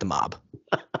bring back the mob.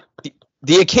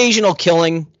 The occasional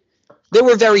killing, they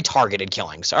were very targeted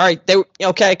killings. All right,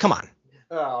 okay. Come on.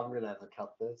 Oh, I'm gonna have to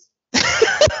cut this.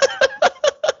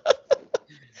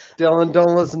 Dylan,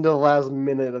 don't listen to the last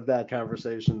minute of that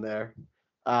conversation there.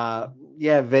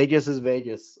 Yeah, Vegas is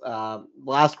Vegas.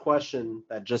 Last question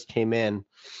that just came in.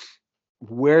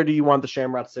 Where do you want the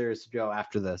Shamrock Series to go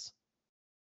after this?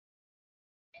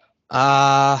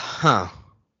 I'm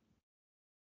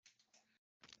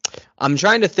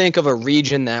trying to think of a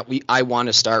region that I want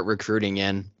to start recruiting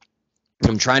in.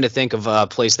 I'm trying to think of a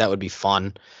place that would be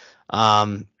fun.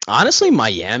 Honestly,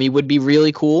 Miami would be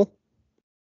really cool.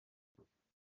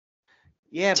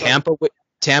 Yeah,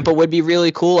 Tampa would be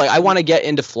really cool. Like I want to get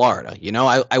into Florida.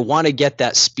 I want to get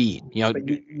that speed. but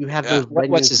you have those what's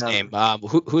venues his down- name?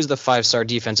 Who's the 5-star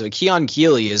defensive? Keon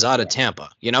Keeley is out of Tampa.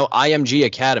 IMG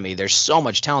Academy. There's so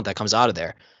much talent that comes out of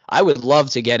there. I would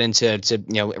love to get into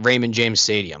Raymond James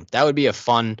Stadium. That would be a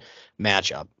fun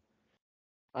matchup.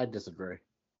 I disagree.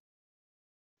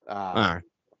 All right.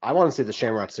 I want to see the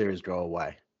Shamrock Series go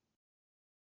away.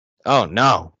 Oh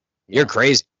no, you're Yes.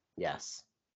 crazy. Yes.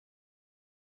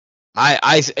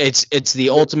 It's the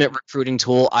ultimate recruiting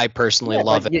tool. I personally Yeah,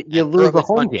 love but it. You And lose the it's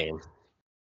home fun- game.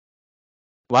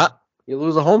 What? You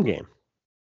lose a home game.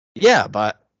 Yeah,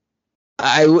 but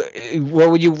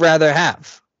what would you rather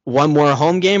have? One more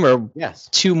home game or Yes.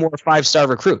 2 more 5-star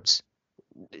recruits?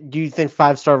 Do you think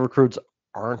 5-star recruits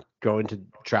aren't going to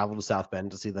travel to South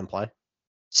Bend to see them play?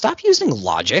 Stop using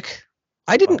logic.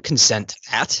 I didn't consent to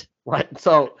that. Right.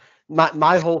 So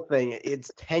my whole thing, it's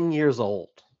 10 years old.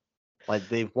 Like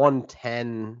they've won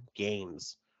 10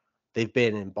 games. They've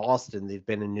been in Boston, they've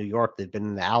been in New York, they've been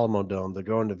in the Alamo Dome, they're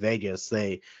going to Vegas.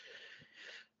 Those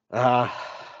are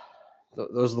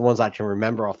the ones I can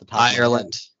remember off the top of my head.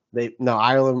 Ireland.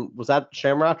 Ireland, was that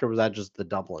Shamrock or was that just the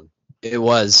Dublin? It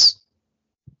was.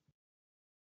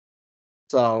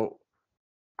 So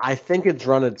I think it's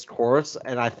run its course,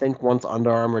 and I think once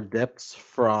Under Armour dips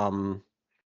from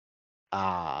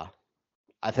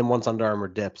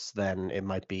then it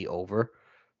might be over.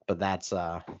 But that's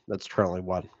currently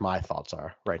what my thoughts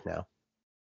are right now.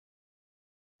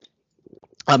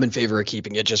 I'm in favor of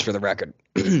keeping it, just for the record.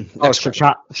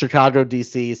 Chicago,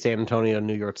 DC, San Antonio,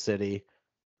 New York City,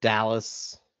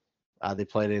 Dallas. They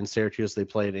played in Syracuse. They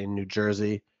played in New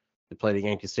Jersey. They played at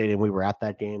Yankee Stadium. We were at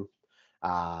that game.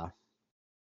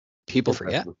 People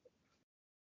forget.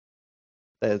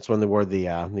 That's when they wore the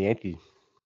Yankee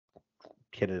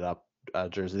kitted up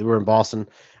jersey. They were in Boston.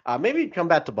 Maybe come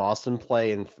back to Boston,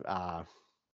 play in.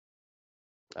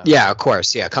 Yeah, of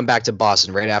course. Yeah, come back to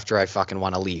Boston right after I fucking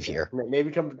want to leave here.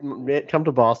 Maybe come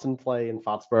to Boston, play in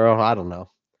Foxborough. I don't know.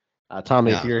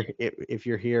 Tommy, Yeah. if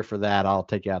you're here for that, I'll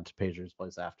take you out to Patriots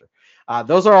Place after.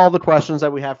 Those are all the questions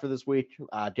that we have for this week.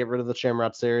 Get rid of the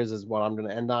Shamrock Series is what I'm going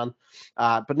to end on.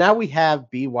 But now we have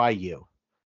BYU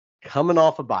coming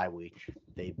off a bye week.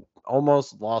 They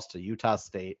almost lost to Utah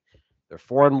State. They're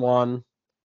 4-1.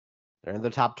 They're in the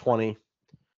top 20.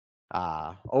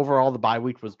 Overall, the bye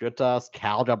week was good to us.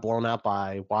 Cal got blown out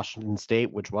by Washington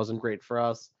State, which wasn't great for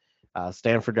us.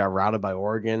 Stanford got routed by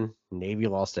Oregon. Navy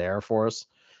lost to Air Force.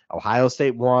 Ohio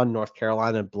State won. North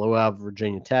Carolina blew out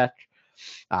Virginia Tech.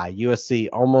 USC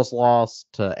almost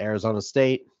lost to Arizona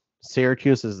State.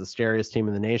 Syracuse is the scariest team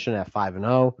in the nation at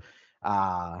 5-0.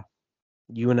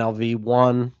 UNLV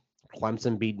won.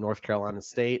 Clemson beat North Carolina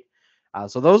State.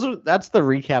 So that's the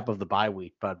recap of the bye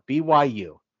week. But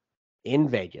BYU in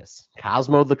Vegas,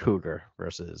 Cosmo the Cougar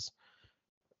versus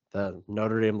the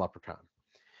Notre Dame Leprechaun.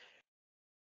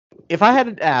 If I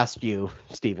had to ask you,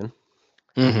 Stephen,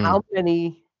 Mhm. how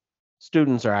many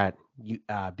students are at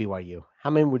BYU? How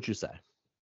many would you say?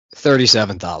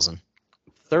 37,000.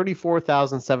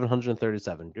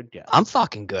 34,737. Good guess. I'm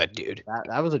fucking good, dude.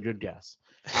 That was a good guess.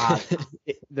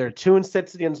 They're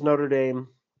 2-6 against Notre Dame.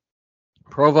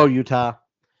 Provo, Utah.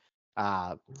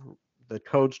 The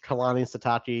coach Kalani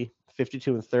Sitake,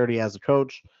 52-30 as a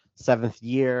coach, 7th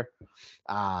year.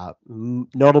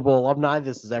 Notable alumni.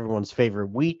 This is everyone's favorite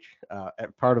week.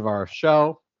 Part of our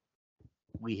show.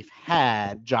 We've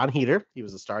had John Heater. He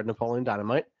was a star in Napoleon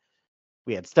Dynamite.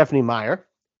 We had Stephanie Meyer,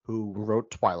 who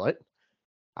wrote Twilight.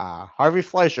 Harvey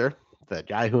Fleischer, the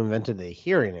guy who invented the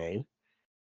hearing aid.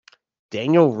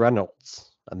 Daniel Reynolds,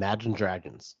 Imagine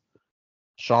Dragons.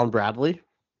 Sean Bradley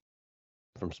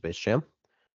from Space Jam.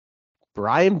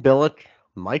 Brian Billick,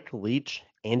 Mike Leach,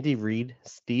 Andy Reid,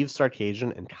 Steve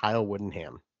Sarkisian, and Kyle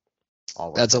Woodenham.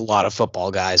 That's a lot of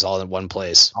football guys all in one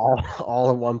place.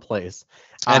 All in one place.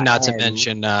 And not to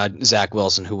mention Zach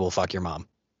Wilson, who will fuck your mom.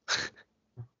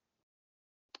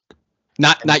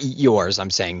 Not yours, I'm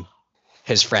saying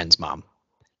his friend's mom.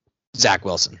 Zach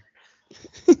Wilson.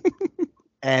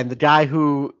 And the guy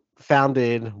who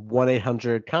founded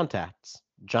 1-800-CONTACTS,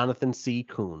 Jonathan C.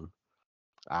 Kuhn.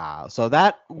 So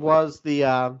that was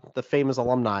the famous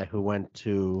alumni who went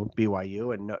to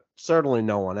BYU, and certainly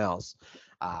no one else.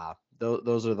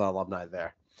 Those are the alumni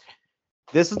there.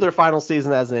 This is their final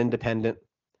season as an independent.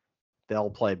 They'll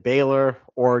play Baylor,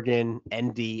 Oregon,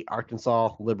 ND,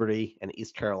 Arkansas, Liberty, and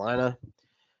East Carolina.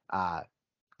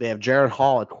 They have Jaron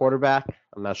Hall at quarterback.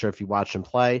 I'm not sure if you watched him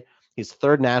play. He's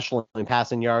third nationally in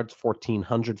passing yards,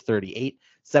 1,438,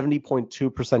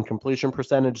 70.2% completion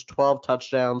percentage, 12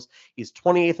 touchdowns. He's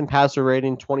 28th in passer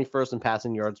rating, 21st in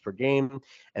passing yards per game,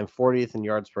 and 40th in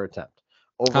yards per attempt.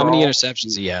 Overall, How many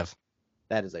interceptions do you have?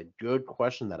 That is a good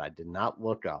question that I did not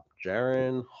look up.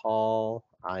 Jaren Hall,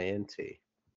 INT.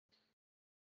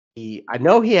 I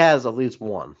know he has at least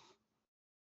one.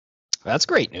 That's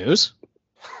great news.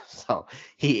 So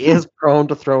he is prone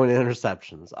to throwing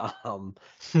interceptions.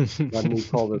 Let me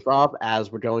pull this up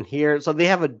as we're going here. So they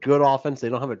have a good offense. They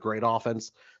don't have a great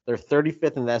offense. They're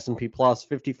 35th in the S&P Plus,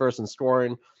 51st in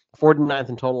scoring, 49th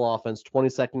in total offense,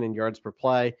 22nd in yards per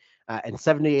play, and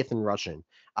 78th in rushing.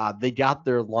 They got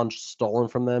their lunch stolen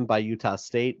from them by Utah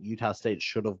State. Utah State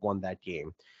should have won that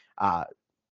game.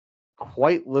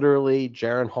 Quite literally,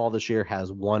 Jaren Hall this year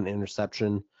has one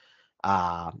interception,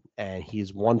 and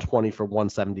he's 120 for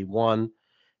 171,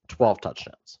 12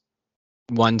 touchdowns.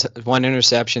 One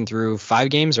interception through 5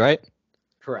 games, right?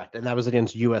 Correct, and that was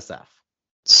against USF.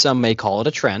 Some may call it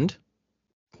a trend.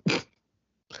 You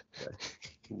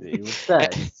would say.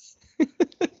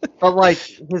 But like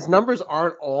his numbers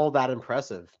aren't all that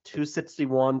impressive.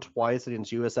 261 twice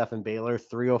against USF and Baylor,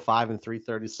 305 and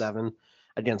 337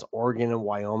 against Oregon and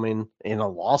Wyoming in a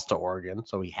loss to Oregon,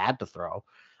 so he had to throw.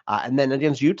 And then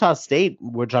against Utah State,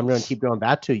 which I'm going to keep going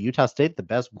back to, Utah State, the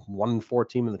best 1-4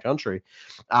 team in the country,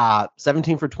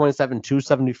 17 for 27,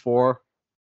 274.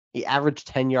 He averaged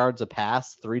 10 yards a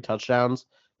pass, 3 touchdowns,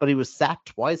 but he was sacked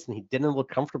twice and he didn't look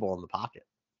comfortable in the pocket.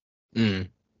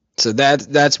 So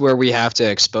that's where we have to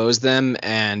expose them,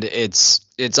 and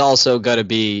it's also got to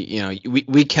be,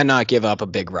 we cannot give up a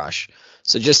big rush.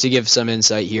 So just to give some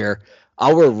insight here,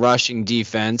 our rushing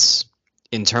defense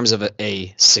in terms of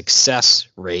a success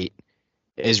rate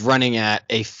is running at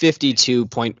a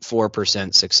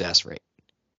 52.4% success rate.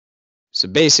 So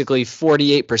basically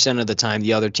 48% of the time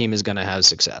the other team is going to have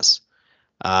success.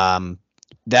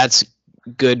 That's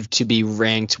good to be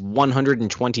ranked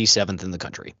 127th in the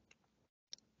country.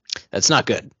 That's not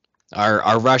good.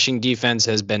 Our rushing defense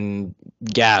has been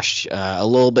gashed a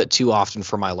little bit too often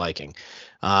for my liking.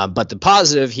 But the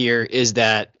positive here is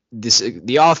that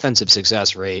the offensive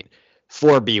success rate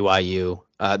for BYU,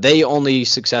 they only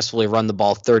successfully run the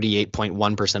ball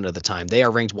 38.1% of the time. They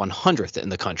are ranked 100th in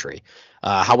the country.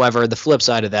 However, the flip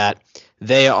side of that,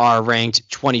 they are ranked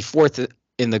 24th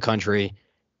in the country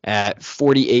at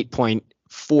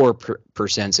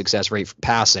 48.4% success rate for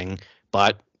passing,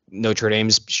 but Notre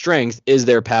Dame's strength is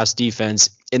their pass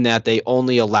defense in that they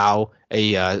only allow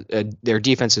their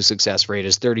defensive success rate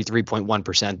is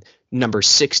 33.1%, number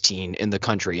 16 in the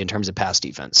country in terms of pass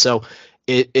defense. So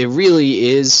it really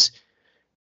is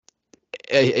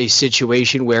a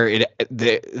situation where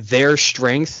their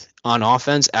strength on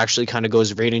offense actually kind of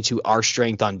goes right into our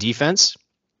strength on defense.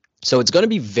 So it's going to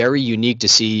be very unique to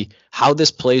see how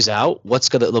this plays out. What's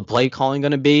the play calling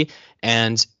going to be,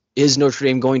 and is Notre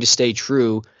Dame going to stay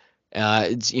true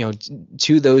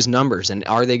to those numbers, and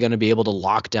are they going to be able to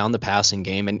lock down the passing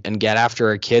game and get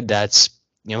after a kid that's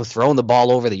throwing the ball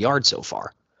over the yard so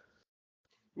far?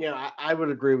 Yeah, I would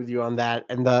agree with you on that.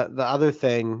 And the other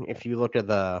thing, if you look at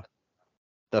the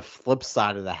flip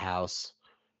side of the house,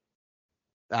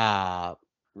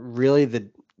 really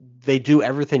they do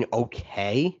everything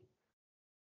okay,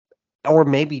 or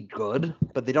maybe good,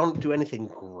 but they don't do anything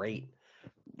great.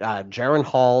 Jaren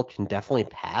Hall can definitely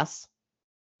pass.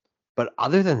 But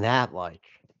other than that, like,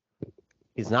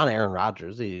 he's not Aaron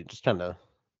Rodgers. He just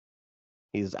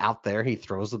he's out there. He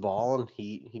throws the ball, and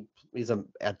he's a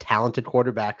talented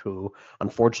quarterback who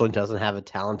unfortunately doesn't have a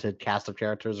talented cast of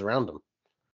characters around him.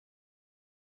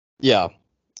 Yeah,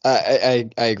 I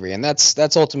agree, and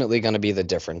that's ultimately going to be the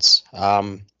difference.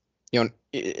 ND,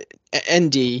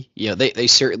 they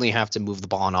certainly have to move the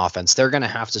ball on offense. They're going to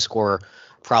have to score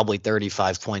probably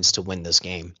 35 points to win this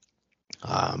game.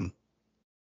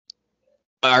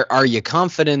 Are you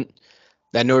confident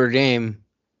that Notre Dame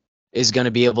is going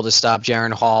to be able to stop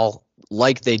Jaren Hall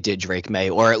like they did Drake May,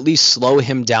 or at least slow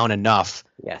him down enough?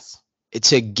 Yes.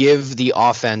 To give the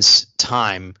offense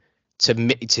time to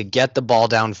get the ball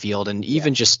downfield, and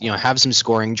even just have some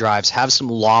scoring drives, have some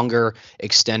longer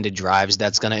extended drives.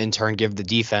 That's going to in turn give the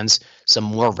defense some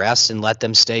more rest and let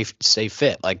them stay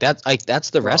fit. That's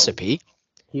the recipe.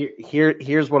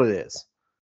 Here's what it is.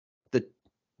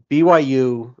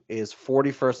 BYU is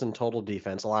 41st in total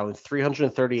defense, allowing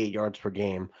 338 yards per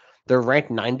game. They're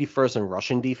ranked 91st in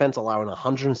rushing defense, allowing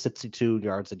 162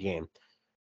 yards a game.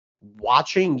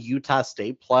 Watching Utah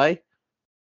State play,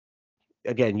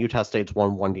 again, Utah State's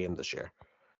won one game this year.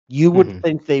 You would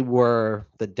think they were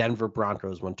the Denver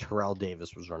Broncos when Terrell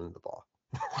Davis was running the ball.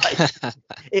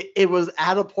 It was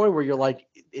at a point where you're like,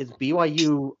 is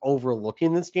BYU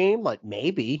overlooking this game? Like,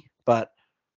 maybe, but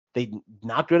they're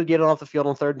not good at getting off the field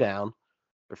on third down.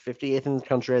 They're 58th in the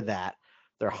country at that.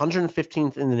 They're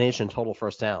 115th in the nation total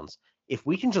first downs. if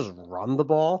we can just run the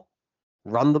ball,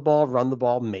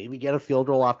 maybe get a field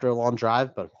goal after a long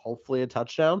drive, but hopefully a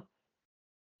touchdown.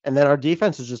 And then our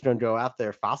defense is just going to go out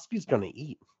there. Foskey's going to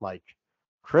eat. Like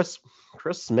Chris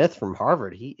Smith from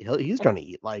Harvard, he's going to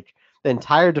eat. Like the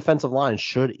entire defensive line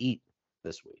should eat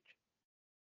this week.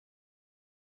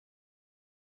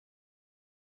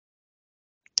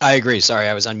 I agree. Sorry,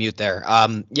 I was on mute there.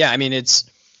 Yeah, I mean, it's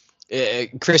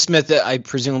Chris Smith. I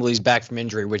presumably is back from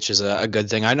injury, which is a good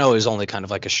thing. I know it was only kind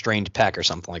of like a strained pec or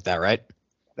something like that, right?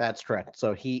 That's correct.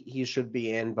 So he should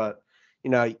be in, but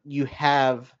you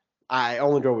have. I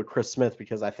only go with Chris Smith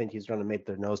because I think he's going to make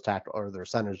their nose tackle or their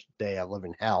center's day a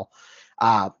living hell.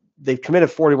 They've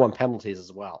committed 41 penalties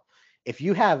as well. If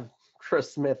you have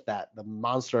Chris Smith, the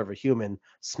monster of a human,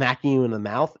 smacking you in the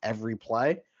mouth every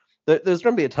play, there's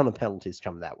going to be a ton of penalties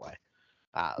coming that way.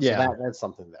 So that's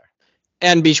something there.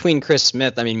 And between Chris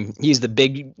Smith, I mean, he's the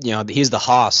big, he's the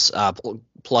hoss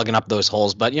plugging up those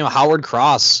holes. But, Howard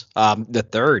Cross, the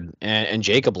third, and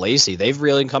Jacob Lacey, they've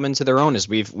really come into their own, as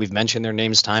we've mentioned their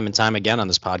names time and time again on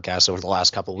this podcast over the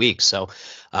last couple of weeks. So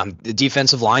the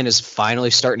defensive line is finally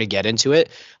starting to get into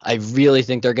it. I really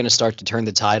think they're going to start to turn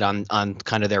the tide on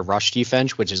kind of their rush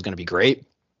defense, which is going to be great.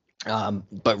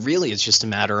 But really, it's just a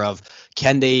matter of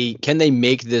can they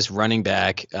make this this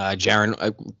quarterback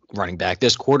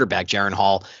Jaren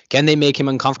Hall, can they make him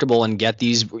uncomfortable and get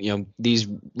these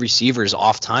receivers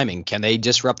off timing? Can they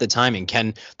disrupt the timing?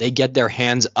 Can they get their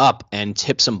hands up and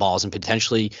tip some balls and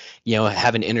potentially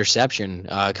have an interception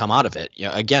come out of it?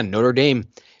 Again, Notre Dame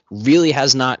really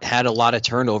has not had a lot of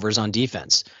turnovers on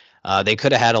defense. They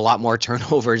could have had a lot more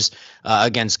turnovers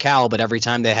against Cal, but every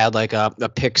time they had like a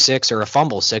pick six or a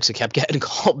fumble six, it kept getting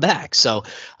called back. So,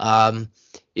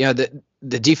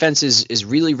 the defense is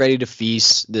really ready to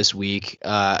feast this week.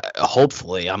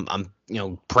 Hopefully, I'm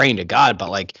praying to God,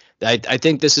 but like I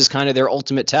think this is kind of their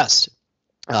ultimate test.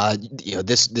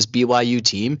 This BYU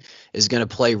team is going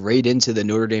to play right into the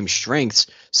Notre Dame strengths,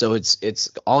 so it's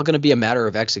all going to be a matter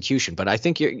of execution. But I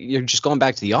think you're just going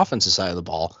back to the offensive side of the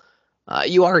ball.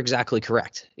 You are exactly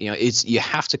correct. You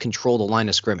have to control the line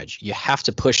of scrimmage. You have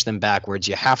to push them backwards.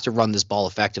 You have to run this ball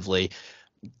effectively.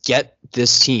 Get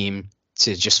this team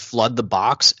to just flood the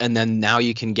box, and then now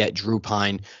you can get Drew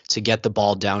Pine to get the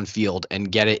ball downfield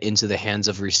and get it into the hands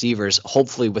of receivers,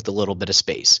 hopefully with a little bit of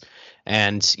space.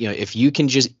 And if you can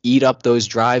just eat up those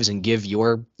drives and give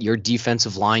your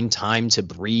defensive line time to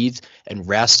breathe and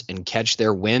rest and catch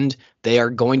their wind, they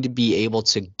are going to be able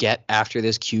to get after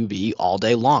this QB all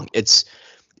day long. It's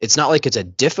not like it's a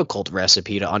difficult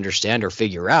recipe to understand or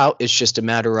figure out. It's just a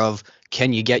matter of,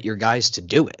 can you get your guys to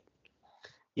do it?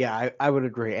 Yeah, I would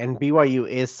agree. And BYU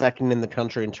is second in the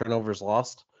country in turnovers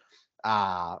lost.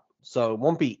 So it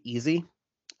won't be easy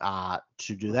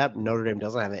to do that. Notre Dame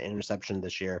doesn't have an interception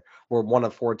this year. We're one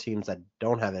of 4 teams that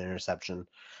don't have an interception.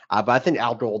 But I think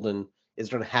Al Golden is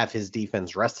going to have his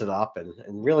defense rested up and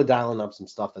really dialing up some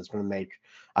stuff that's going to make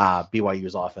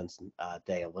BYU's offense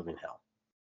day a living hell.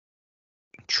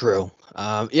 True.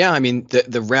 I mean,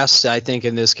 the rest, I think,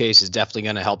 in this case is definitely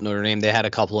going to help Notre Dame. They had a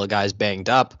couple of guys banged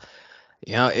up.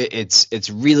 It's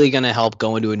really going to help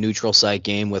go into a neutral site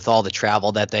game with all the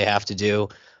travel that they have to do.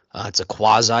 It's a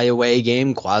quasi away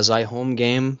game, quasi home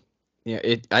game.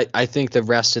 I think the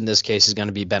rest in this case is going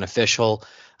to be beneficial.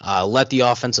 Let the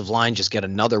offensive line just get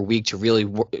another week to really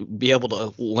be able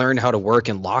to learn how to work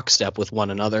in lockstep with one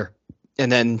another.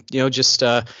 And then,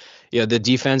 the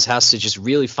defense has to just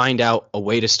really find out a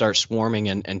way to start swarming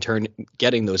and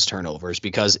getting those turnovers,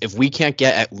 because if we can't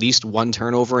get at least one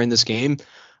turnover in this game,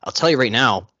 I'll tell you right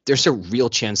now, there's a real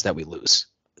chance that we lose.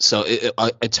 So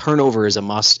a turnover is a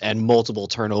must, and multiple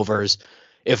turnovers.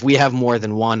 If we have more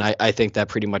than one, I think that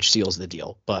pretty much seals the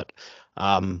deal. But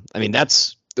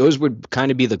those would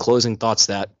kind of be the closing thoughts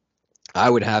that I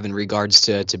would have in regards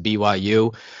to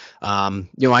BYU.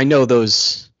 I know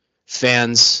those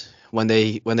fans, when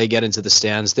they get into the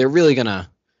stands, they're really gonna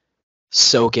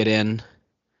soak it in.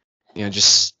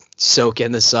 Just soak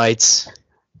in the sights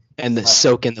and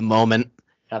soak in the moment.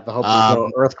 Have the hope of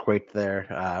an earthquake there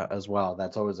as well.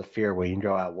 That's always a fear when you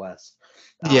go out west.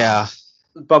 Yeah.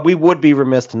 But we would be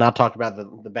remiss to not talk about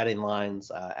the betting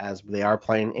lines as they are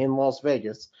playing in Las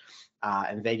Vegas.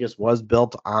 And Vegas was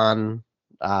built on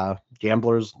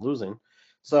gamblers losing.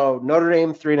 So Notre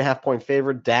Dame 3.5-point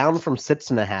favorite, down from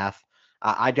 6.5.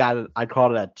 I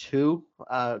called it at 2,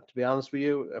 to be honest with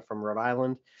you, from Rhode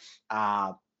Island.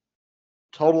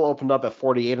 Total opened up at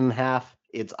 48.5.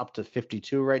 It's up to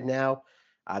 52 right now.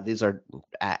 These are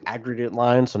aggregate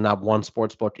lines, so not one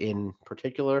sports book in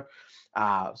particular.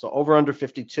 So over under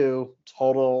 52,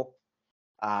 total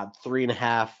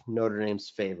 3.5, Notre Dame's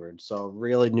favored. So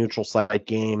really neutral site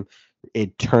game.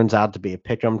 it turns out to be a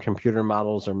pick'em. Computer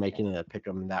models are making it a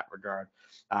pick'em in that regard.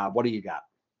 What do you got?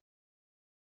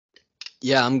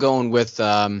 Yeah, I'm going with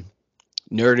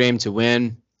Notre Dame to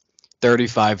win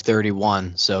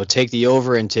 35-31. So take the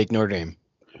over and take Notre Dame.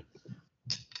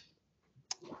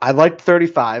 I liked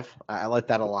 35. I like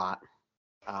that a lot.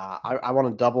 I want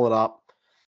to double it up.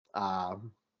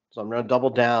 So I'm going to double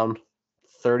down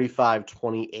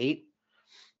 35-28.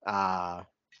 5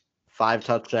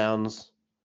 touchdowns,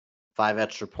 5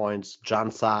 extra points. John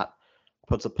Sott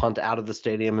puts a punt out of the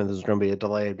stadium, and there's going to be a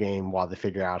delay of game while they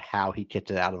figure out how he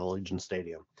kicked it out of the Legion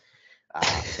Stadium.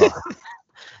 So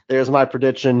there's my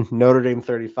prediction. Notre Dame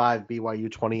 35,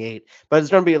 BYU 28. But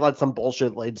it's going to be like some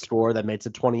bullshit late score that makes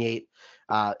it 28.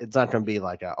 It's not going to be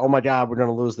like, oh my God, we're going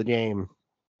to lose the game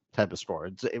type of score.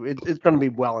 It's going to be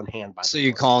well in hand. So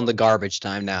you're calling the garbage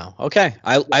time now. Okay.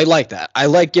 I like that.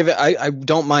 I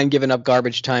don't mind giving up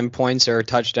garbage time points or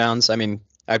touchdowns. I mean,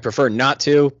 I prefer not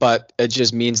to, but it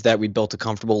just means that we built a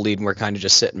comfortable lead and we're kind of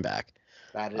just sitting back.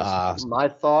 That is my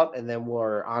thought. And then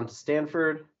we're on to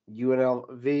Stanford,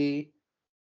 UNLV,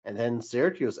 and then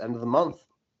Syracuse, end of the month.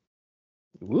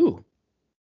 Woo.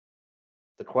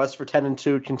 The quest for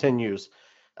 10-2 continues.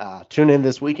 Tune in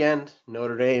this weekend.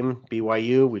 Notre Dame,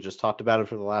 BYU. We just talked about it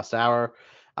for the last hour.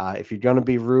 If you're going to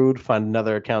be rude, find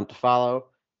another account to follow.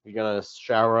 If you're going to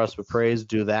shower us with praise,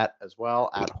 do that as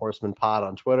well. At Horseman Pod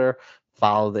on Twitter.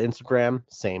 Follow the Instagram,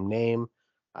 same name.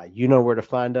 You know where to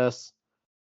find us.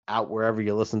 Out wherever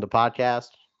you listen to podcasts.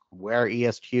 Wear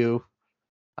ESQ.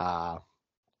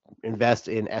 Invest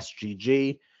in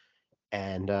SGG.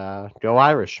 And go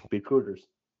Irish. Be Cougars.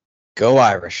 Go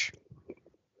Irish.